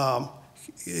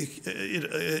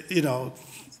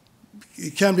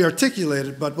 It can be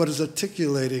articulated, but what is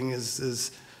articulating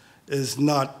doesn't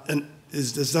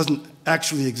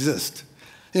actually exist.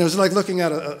 It's like looking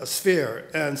at a sphere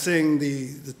and seeing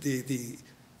the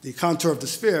contour of the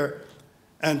sphere,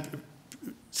 and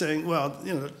saying, well,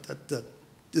 that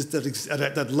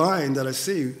line that I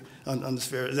see on the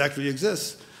sphere, it actually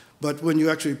exists, but when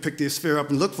you actually pick the sphere up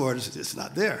and look for it, it's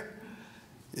not there.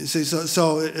 You see,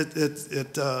 so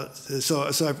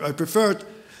I preferred.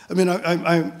 I mean,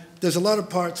 there's a lot of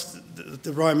parts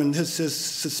that Ryman, his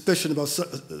suspicion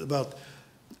about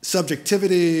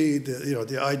subjectivity,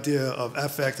 the idea of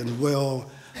affect and will,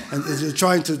 and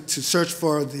trying to search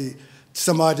for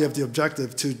some idea of the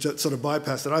objective to just sort of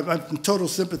bypass it. I'm in total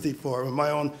sympathy for him. My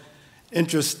own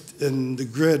interest in the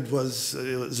grid was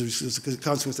a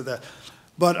consequence of that.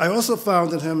 But I also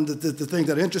found in him that the thing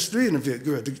that interested me in the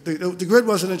grid, the grid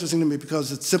wasn't interesting to me because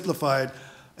it simplified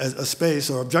a space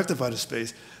or objectified a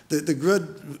space. The grid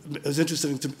is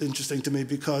interesting to me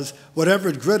because whatever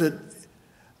it gridded,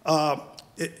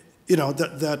 it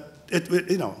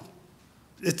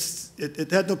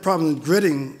had no problem in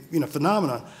gridding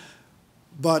phenomena,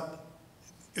 but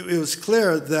it was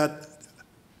clear that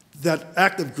that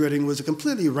act of gridding was a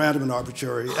completely random and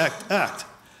arbitrary act.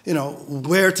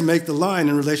 Where to make the line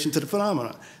in relation to the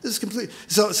phenomena. This is complete.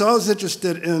 So I was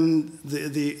interested in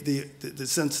the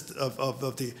sense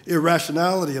of the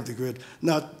irrationality of the grid,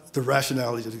 not the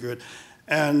rationality of the grid.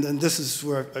 And this is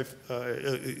where it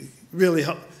really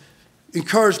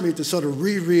encouraged me to sort of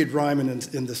reread Ryman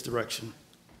in this direction.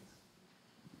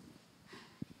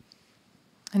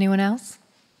 Anyone else?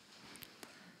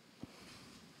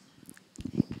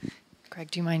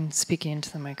 Greg, do you mind speaking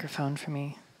into the microphone for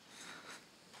me?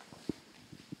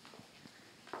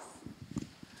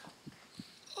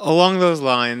 Along those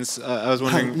lines, I was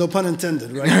wondering... No pun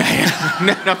intended, right?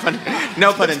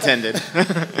 no pun intended,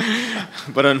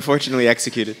 but unfortunately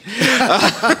executed.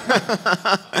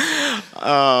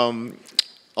 Along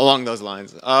those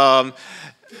lines, I'm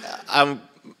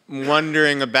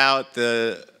wondering about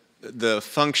the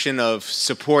function of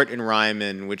support in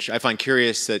Ryman, which I find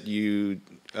curious that you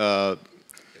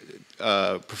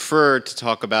prefer to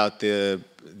talk about the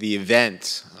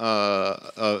event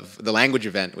of the language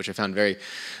event, which I found very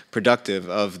productive,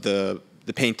 of the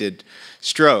painted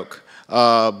stroke.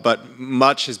 But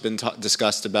much has been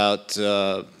discussed about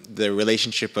the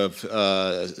relationship of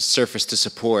surface to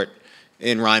support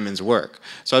in Ryman's work.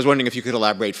 So I was wondering if you could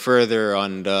elaborate further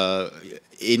on,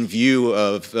 in view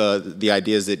of the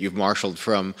ideas that you've marshaled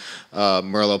from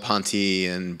Merleau-Ponty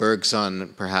and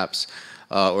Bergson, perhaps,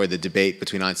 or the debate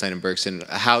between Einstein and Bergson,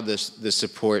 how the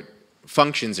support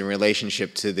functions in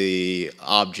relationship to the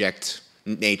object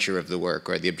nature of the work,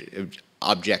 or the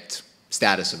object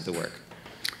status of the work.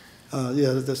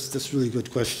 Yeah, that's a really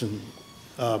good question.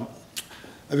 I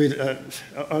mean,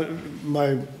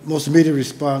 my most immediate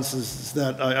response is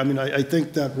that I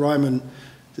think that Ryman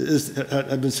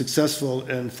had been successful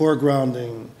in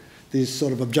foregrounding these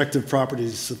sort of objective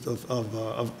properties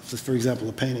of for example,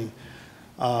 a painting,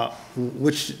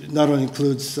 which not only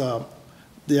includes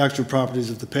the actual properties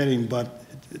of the painting, but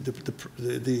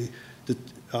the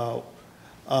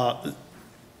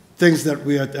things that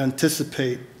we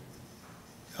anticipate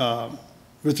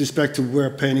with respect to where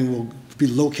a painting will be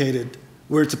located,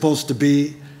 where it's supposed to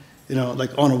be,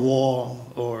 like on a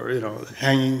wall or,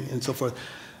 hanging and so forth.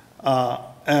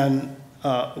 And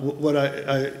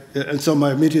so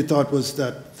my immediate thought was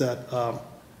that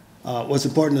what's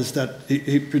important is that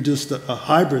he produced a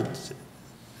hybrid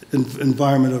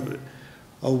environment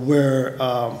of where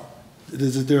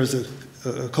there's a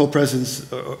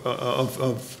co-presence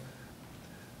of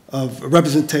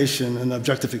representation and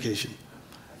objectification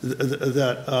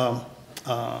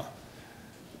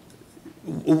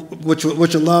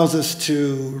which allows us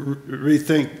to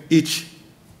rethink each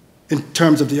in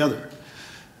terms of the other.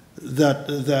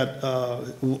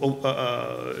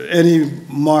 Any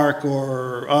mark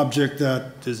or object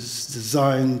that is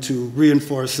designed to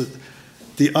reinforce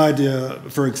the idea,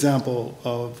 for example,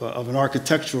 of an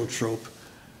architectural trope,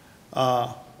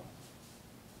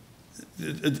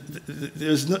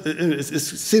 it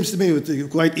seems to me that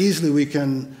quite easily we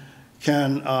can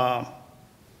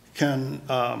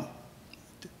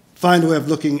find a way of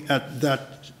looking at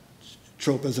that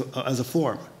trope as a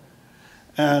form.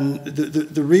 And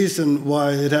the reason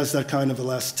why it has that kind of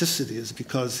elasticity is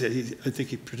because I think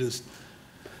he produced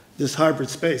this hybrid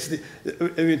space.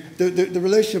 The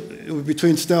relationship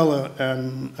between Stella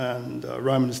and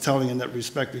Ryman is telling in that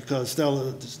respect, because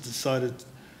Stella decided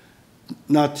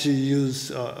not to use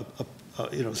sort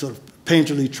of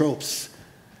painterly tropes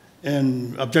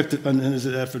in his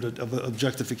effort of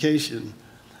objectification.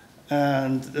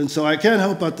 And so I can't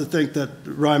help but to think that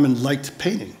Ryman liked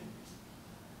painting.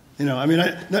 I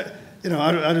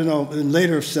don't know. In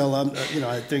later Stella,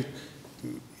 I think,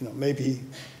 maybe he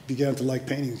began to like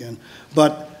painting again.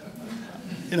 But,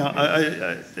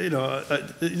 I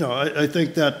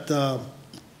think that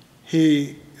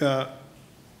he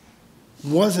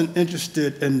wasn't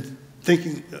interested in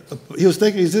thinking. He's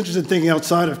interested in thinking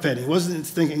outside of painting. He wasn't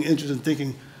interested in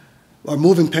thinking or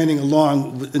moving painting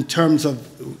along in terms of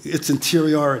its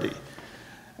interiority,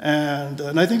 and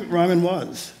I think Ryman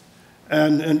was,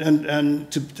 and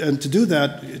to do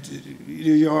that,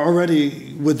 you're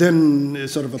already within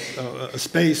sort of a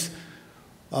space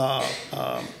where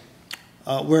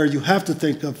you have to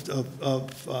think of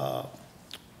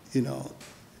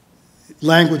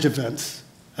language events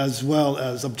as well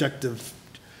as objective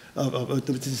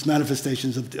these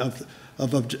manifestations of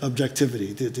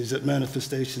objectivity, these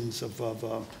manifestations of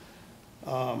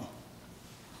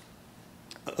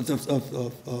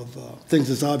things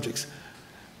as objects,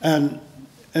 and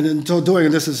in so doing,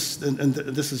 and this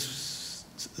is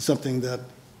something that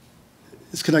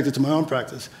is connected to my own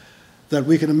practice, that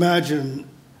we can imagine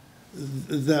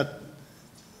that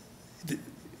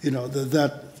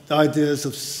that ideas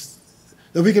of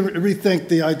that we can rethink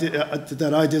the idea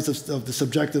that ideas of the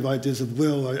subjective ideas of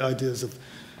will, or ideas of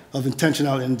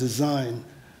intentionality and design,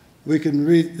 we can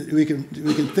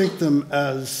think them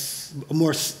as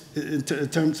more in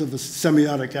terms of a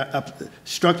semiotic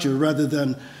structure rather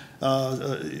than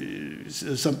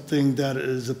something that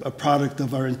is a product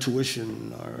of our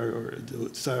intuition or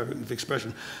desire of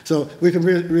expression. So we can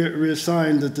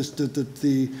reassign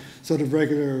the sort of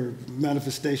regular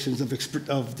manifestations of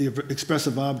the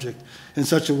expressive object in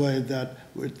such a way that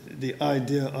the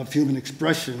idea of human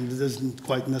expression isn't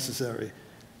quite necessary.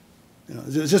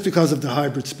 It's just because of the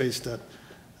hybrid space that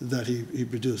he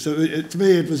produced. So to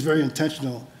me, it was very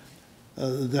intentional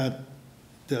that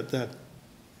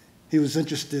he was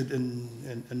interested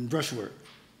in brushwork.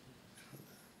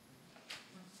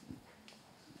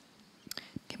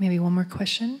 Okay, maybe one more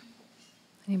question.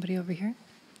 Anybody over here?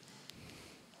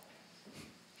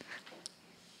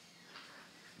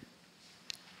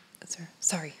 Sir,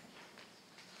 sorry.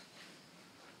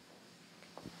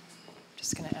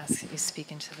 Just going to ask that you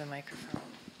speak into the microphone.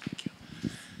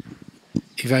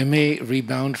 If I may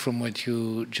rebound from what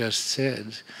you just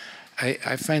said,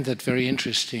 I find that very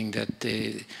interesting that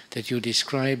that you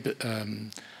describe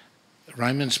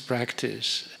Ryman's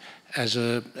practice as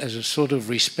a sort of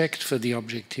respect for the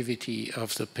objectivity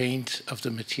of the paint, of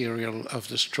the material, of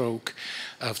the stroke,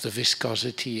 of the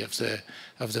viscosity of the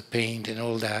paint, and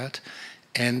all that,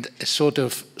 and a sort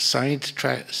of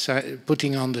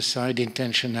putting on the side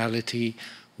intentionality,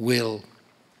 will,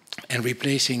 and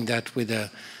replacing that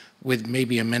with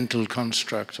maybe a mental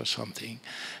construct or something.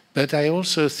 But I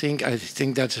also think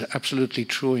that's absolutely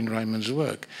true in Ryman's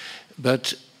work.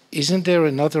 But isn't there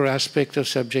another aspect of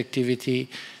subjectivity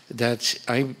that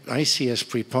I see as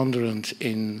preponderant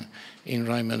in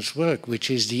Ryman's work, which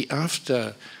is the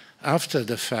after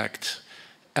the fact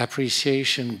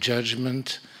appreciation,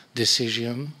 judgment,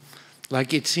 decision?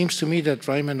 Like, it seems to me that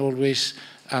Ryman always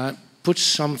puts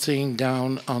something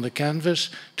down on the canvas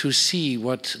to see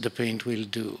what the paint will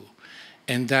do,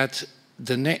 and that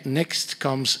the next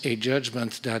comes a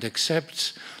judgment that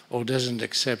accepts or doesn't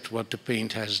accept what the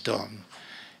paint has done.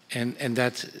 And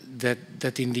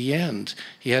that in the end,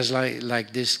 he has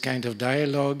like this kind of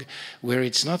dialogue where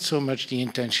it's not so much the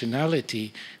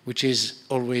intentionality, which is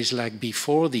always like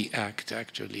before the act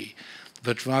actually,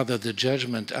 but rather the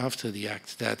judgment after the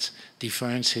act that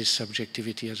defines his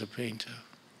subjectivity as a painter.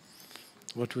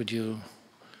 What would you...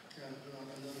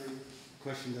 Another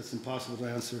question that's impossible to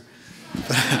answer.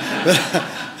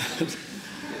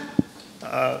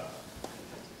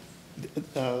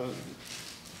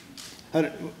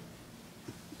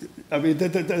 I mean,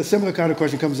 the similar kind of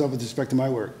question comes up with respect to my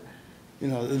work. You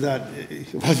know, that,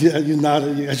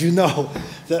 as you know,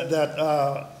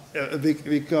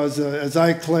 because as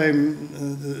I claim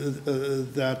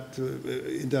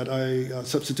that I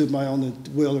substitute my own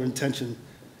will or intention,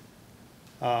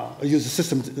 I use the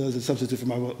system as a substitute for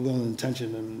my will and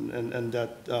intention, and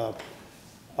that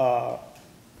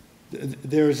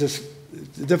there is this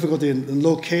difficulty in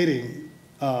locating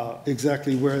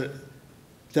exactly where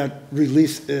that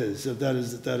release is. That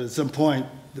at some point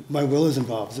my will is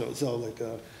involved. So like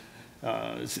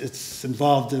it's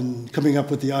involved in coming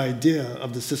up with the idea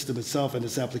of the system itself and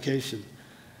its application.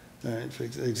 Right, for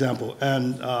example,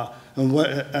 and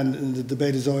the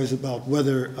debate is always about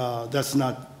whether that's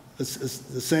not it's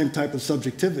the same type of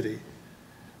subjectivity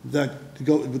that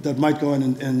might go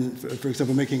in, for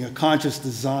example, making a conscious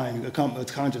design, a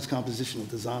conscious compositional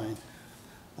design.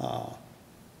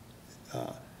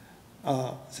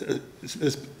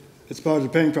 It's part of the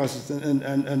painting process, and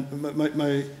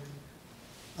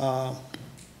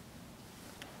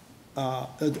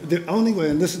the only way,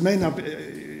 and this may not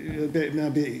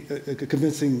be a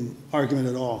convincing argument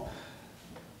at all,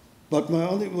 but my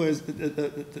only way is,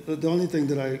 the only thing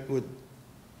that I would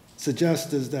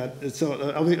suggest is that,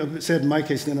 so I'll say it in my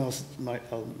case, then I'll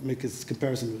make a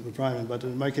comparison with Ryman, but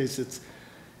in my case it's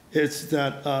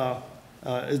that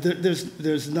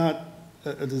there's not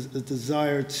a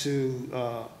desire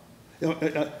to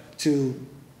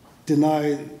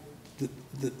deny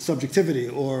the subjectivity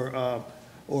or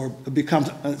become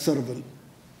sort of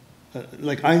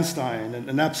like Einstein,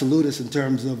 an absolutist in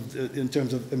terms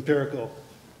of empirical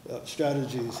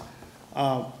strategies.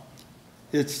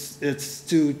 It's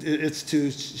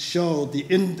to show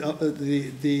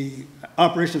the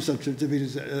operation of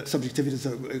subjectivity is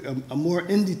a more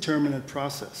indeterminate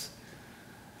process.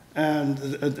 And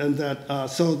that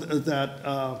so that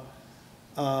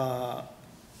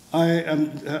I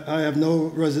have no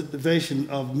reservation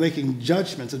of making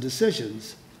judgments or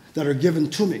decisions that are given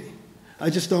to me. I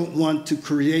just don't want to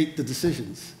create the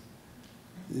decisions.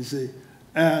 You see,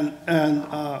 and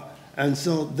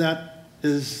so that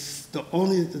is the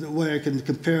only way I can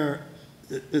compare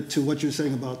it to what you're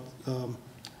saying about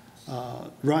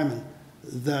Ryman,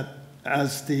 that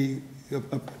as the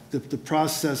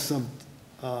process of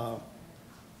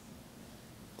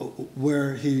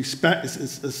where he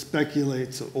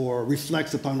speculates or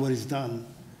reflects upon what he's done,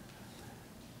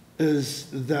 is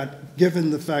that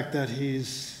given the fact that he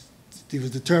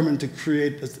was determined to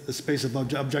create a space of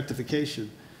objectification,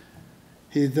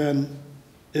 he then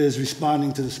is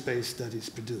responding to the space that he's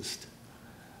produced,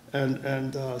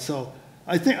 and so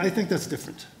I think that's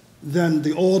different than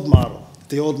the old model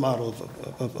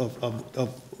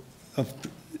of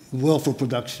willful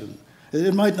production.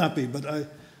 It might not be, but I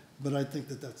think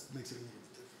that makes it a little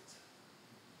bit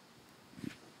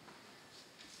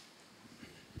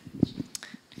different.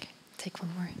 Okay, take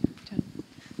one more.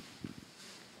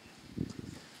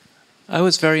 I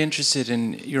was very interested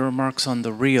in your remarks on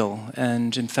the real,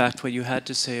 and in fact what you had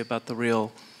to say about the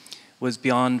real was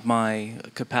beyond my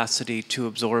capacity to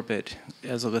absorb it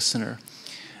as a listener.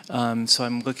 So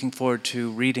I'm looking forward to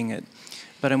reading it.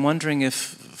 But I'm wondering if,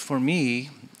 for me,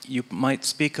 you might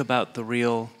speak about the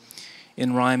real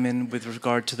in Ryman with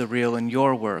regard to the real in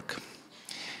your work.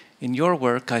 In your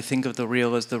work, I think of the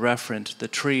real as the referent, the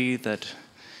tree that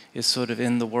is sort of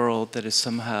in the world, that is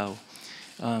somehow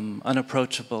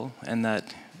unapproachable, and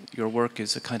that your work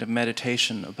is a kind of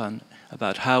meditation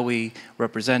about how we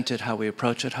represent it, how we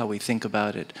approach it, how we think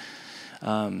about it.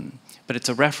 But it's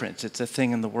a reference, it's a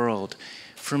thing in the world.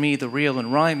 For me, the real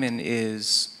in Ryman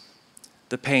is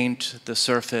the paint, the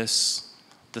surface,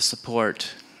 the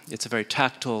support. It's a very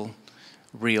tactile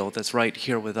real that's right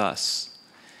here with us.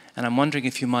 And I'm wondering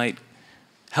if you might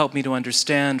help me to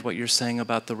understand what you're saying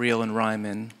about the real in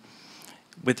Ryman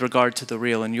with regard to the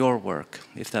real in your work,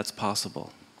 if that's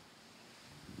possible.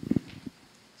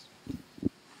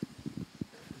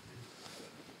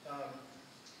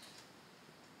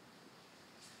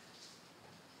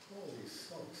 Holy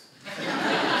smokes.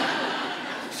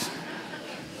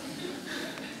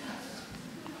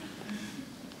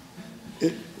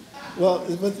 Well,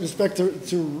 with respect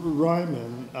to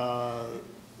Ryman,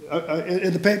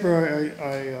 in the paper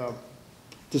I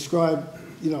describe,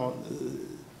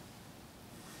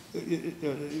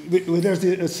 there's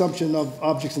the assumption of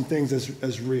objects and things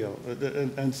as real,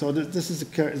 and so this is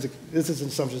an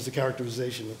assumption, it's a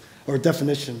characterization or a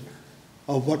definition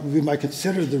of what we might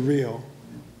consider the real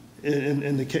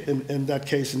in that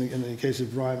case, in the case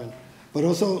of Ryman, but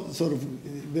also sort of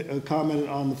commented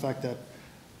on the fact that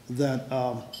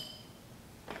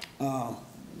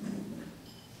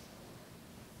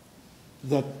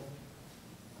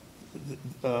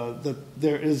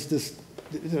there's this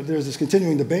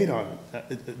continuing debate on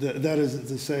it. That is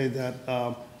to say that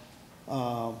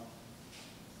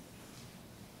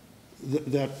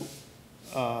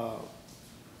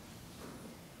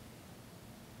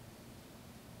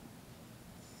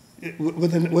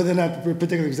within that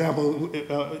particular example,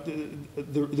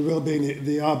 the real being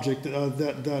the object,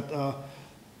 the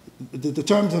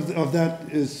terms of that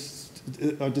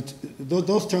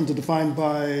those terms are defined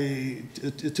by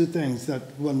two things: that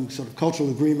one sort of cultural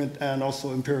agreement and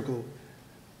also empirical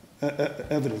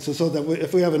evidence. So that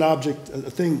if we have an object,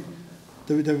 a thing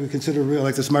that we consider real,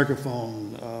 like this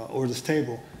microphone or this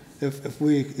table, if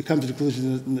we come to the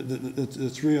conclusion that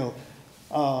it's real,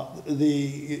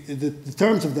 the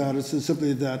terms of that is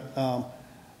simply that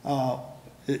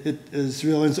it is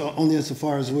real only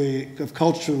insofar as we have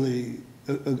culturally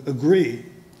agree.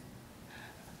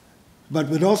 But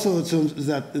it also assumes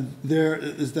that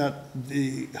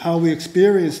how we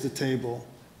experience the table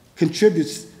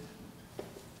contributes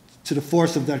to the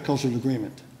force of that cultural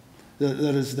agreement.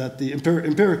 That is that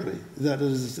empirically, that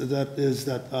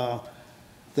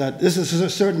this is a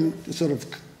certain sort of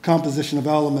composition of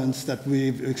elements that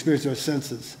we've experienced with our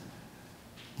senses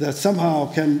that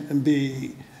somehow can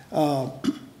be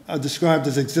described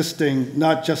as existing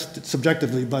not just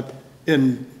subjectively, but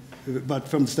from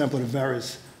the standpoint of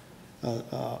various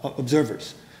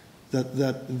observers,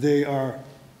 that they are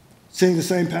seeing the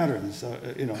same patterns,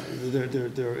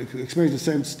 they're experiencing the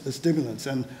same stimulants,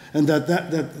 and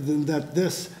that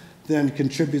this then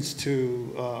contributes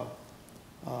to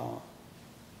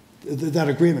that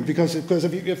agreement, because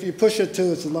if you push it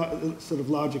to its sort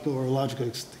of logical or illogical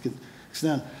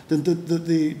extent, then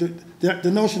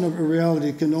the notion of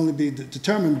reality can only be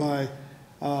determined by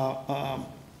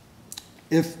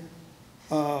if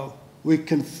we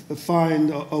can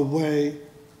find a way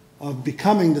of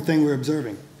becoming the thing we're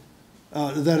observing.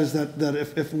 That is that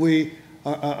if we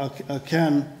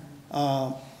can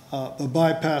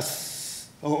bypass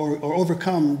or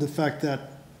overcome the fact that,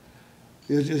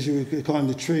 as you were calling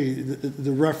the tree,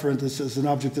 the referent as an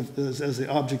object as the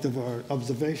object of our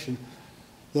observation,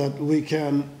 that we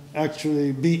can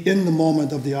actually be in the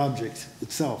moment of the object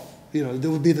itself. It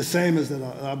would be the same as that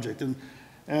object, and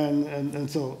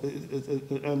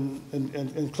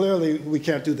clearly we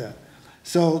can't do that.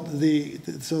 So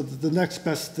the next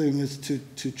best thing is to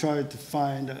try to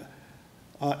find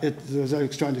as I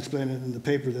was trying to explain it in the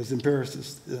paper, as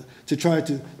empiricists, to try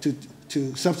to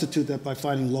substitute that by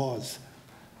finding laws,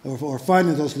 or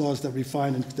finding those laws that we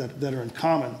find that are in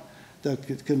common,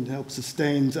 that can help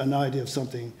sustain an idea of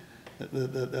something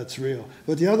that's real.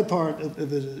 But the other part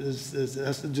of it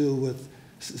has to do with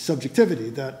subjectivity,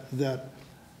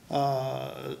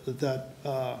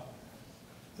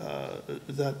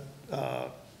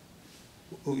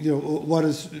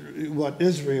 what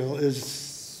is real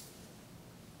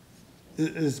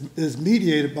is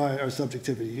mediated by our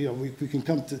subjectivity. We can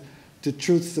come to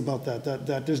truths about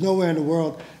that there's nowhere in the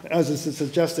world, as is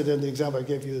suggested in the example I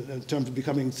gave you in terms of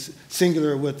becoming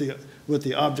singular with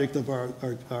the object of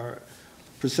our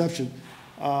perception,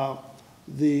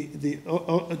 the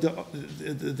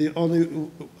only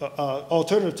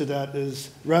alternative to that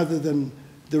is, rather than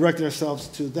directing ourselves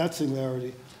to that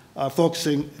singularity,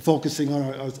 focusing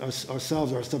on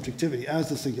ourselves, our subjectivity as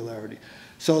the singularity.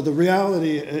 So the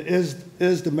reality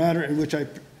is the manner in which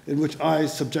I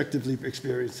subjectively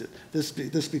experience it.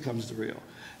 This becomes the real.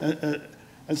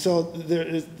 And so and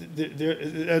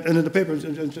in the paper,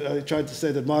 I tried to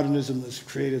say that modernism has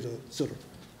created a sort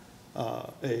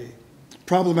of a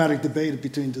problematic debate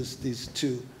between these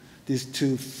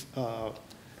two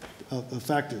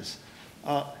factors.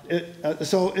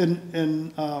 So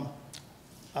in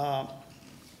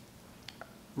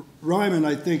Ryman,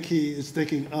 I think he is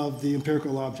thinking of the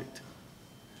empirical object.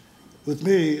 With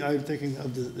me, I'm thinking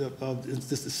of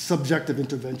this subjective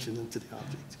intervention into the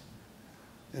object.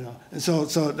 You know,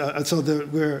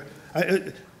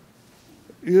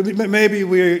 and maybe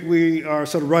we are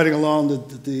sort of riding along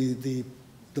the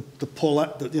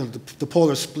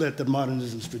polar split that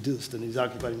modernism has produced, and he's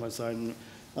occupying one side and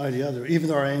I the other, even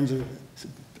though our aims are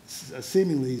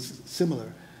seemingly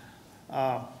similar.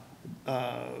 But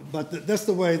that's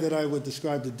the way that I would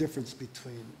describe the difference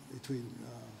between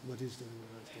what he's doing and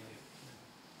what I was doing.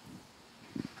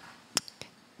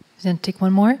 Then take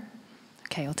one more?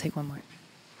 Okay, I'll take one more.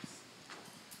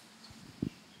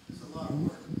 It's a lot of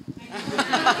work.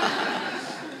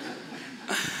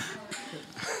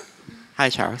 Hi,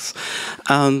 Charles.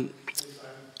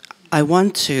 I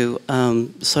want to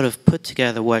sort of put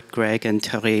together what Greg and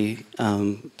Terry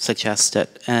suggested,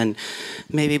 and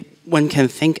maybe one can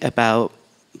think about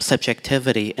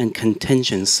subjectivity and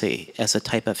contingency as a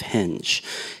type of hinge.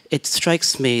 It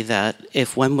strikes me that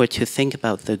if one were to think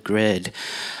about the grid,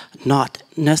 not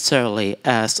necessarily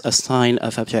as a sign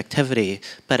of objectivity,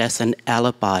 but as an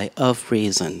alibi of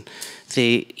reason,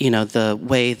 the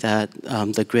way that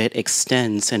the grid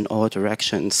extends in all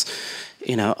directions,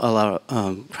 a la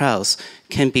Krauss,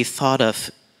 can be thought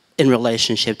of in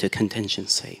relationship to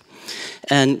contingency.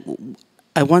 And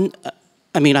I went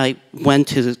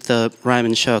to the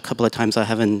Ryman show a couple of times. I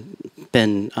haven't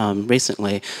been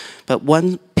recently, but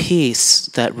one piece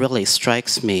that really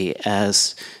strikes me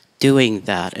as doing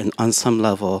that, and on some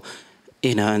level,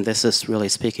 and this is really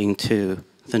speaking to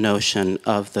the notion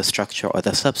of the structure or the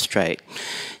substrate,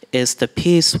 is the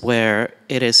piece where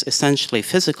it is essentially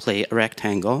physically a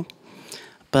rectangle,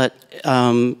 but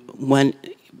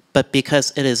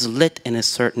because it is lit in a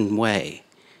certain way,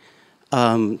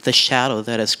 the shadow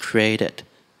that is created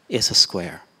is a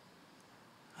square.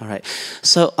 All right.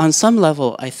 So on some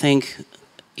level, I think,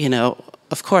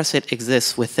 of course it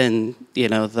exists within,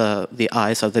 the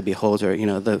eyes of the beholder.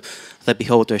 The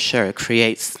beholder sure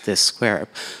creates this square,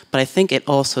 but I think it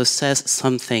also says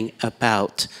something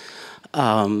about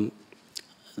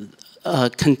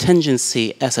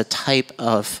contingency as a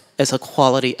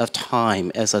quality of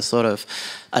time, as a sort of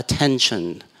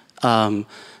attention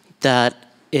that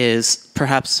is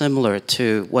perhaps similar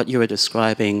to what you were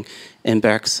describing in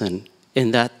Bergson,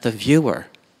 in that the viewer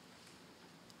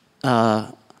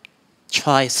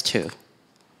tries to,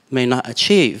 may not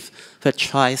achieve, but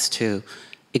tries to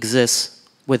exist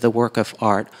with the work of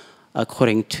art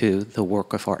according to the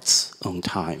work of art's own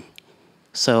time.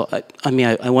 So,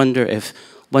 I wonder if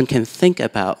one can think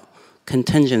about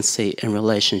contingency in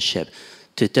relationship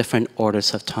to different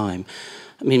orders of time.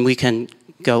 We can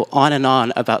go on and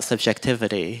on about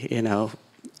subjectivity,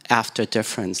 after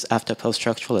difference, after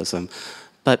post-structuralism,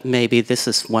 but maybe this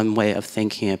is one way of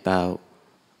thinking about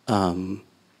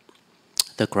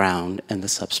the ground and the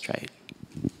substrate.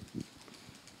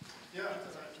 Yeah,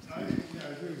 I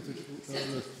agree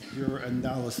with your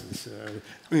analysis.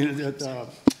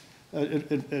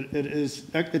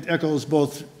 It echoes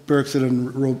both Bergson and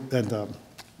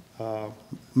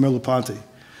Merleau-Ponty.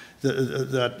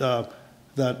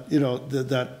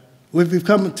 That we've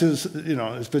come to,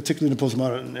 particularly in the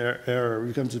postmodern era,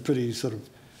 we've come to pretty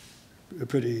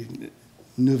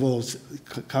nouveau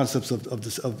concepts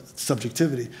of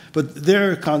subjectivity, but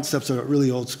their concepts are really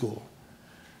old school,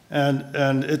 and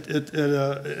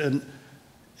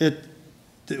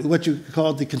what you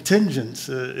call the contingents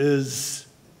is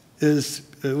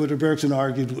what Bergson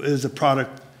argued is a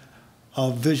product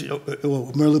of vision.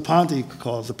 What Merleau-Ponty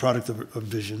calls a product of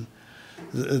vision.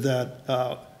 That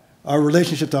our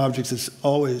relationship to objects is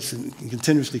always and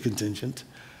continuously contingent,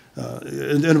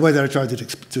 in a way that I tried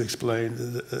to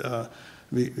explain,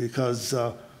 because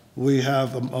we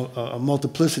have a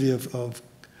multiplicity of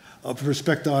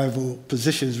perspectival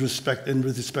positions with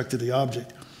respect to the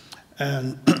object,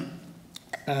 and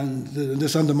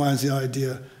this undermines the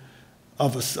idea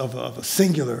of a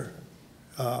singular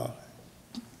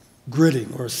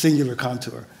gridding or a singular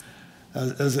contour.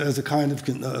 as a kind of,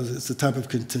 it's a type of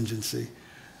contingency.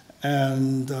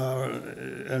 And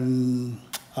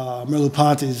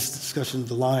Merleau-Ponty's discussion of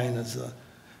the line is,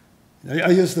 I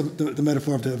use the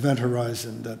metaphor of the event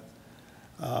horizon, that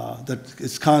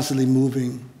it's constantly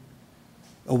moving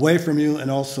away from you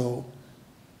and also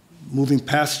moving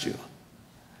past you.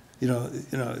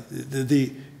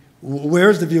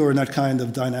 Where's the viewer in that kind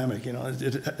of dynamic?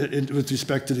 With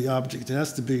respect to the object, it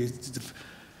has to be.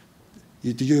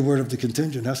 To use the word of the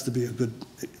contingent, has to be a good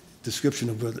description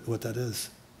of what that is.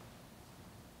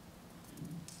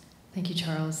 Thank you,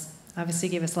 Charles. Obviously,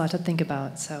 you gave us a lot to think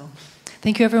about. So,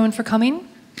 thank you, everyone, for coming.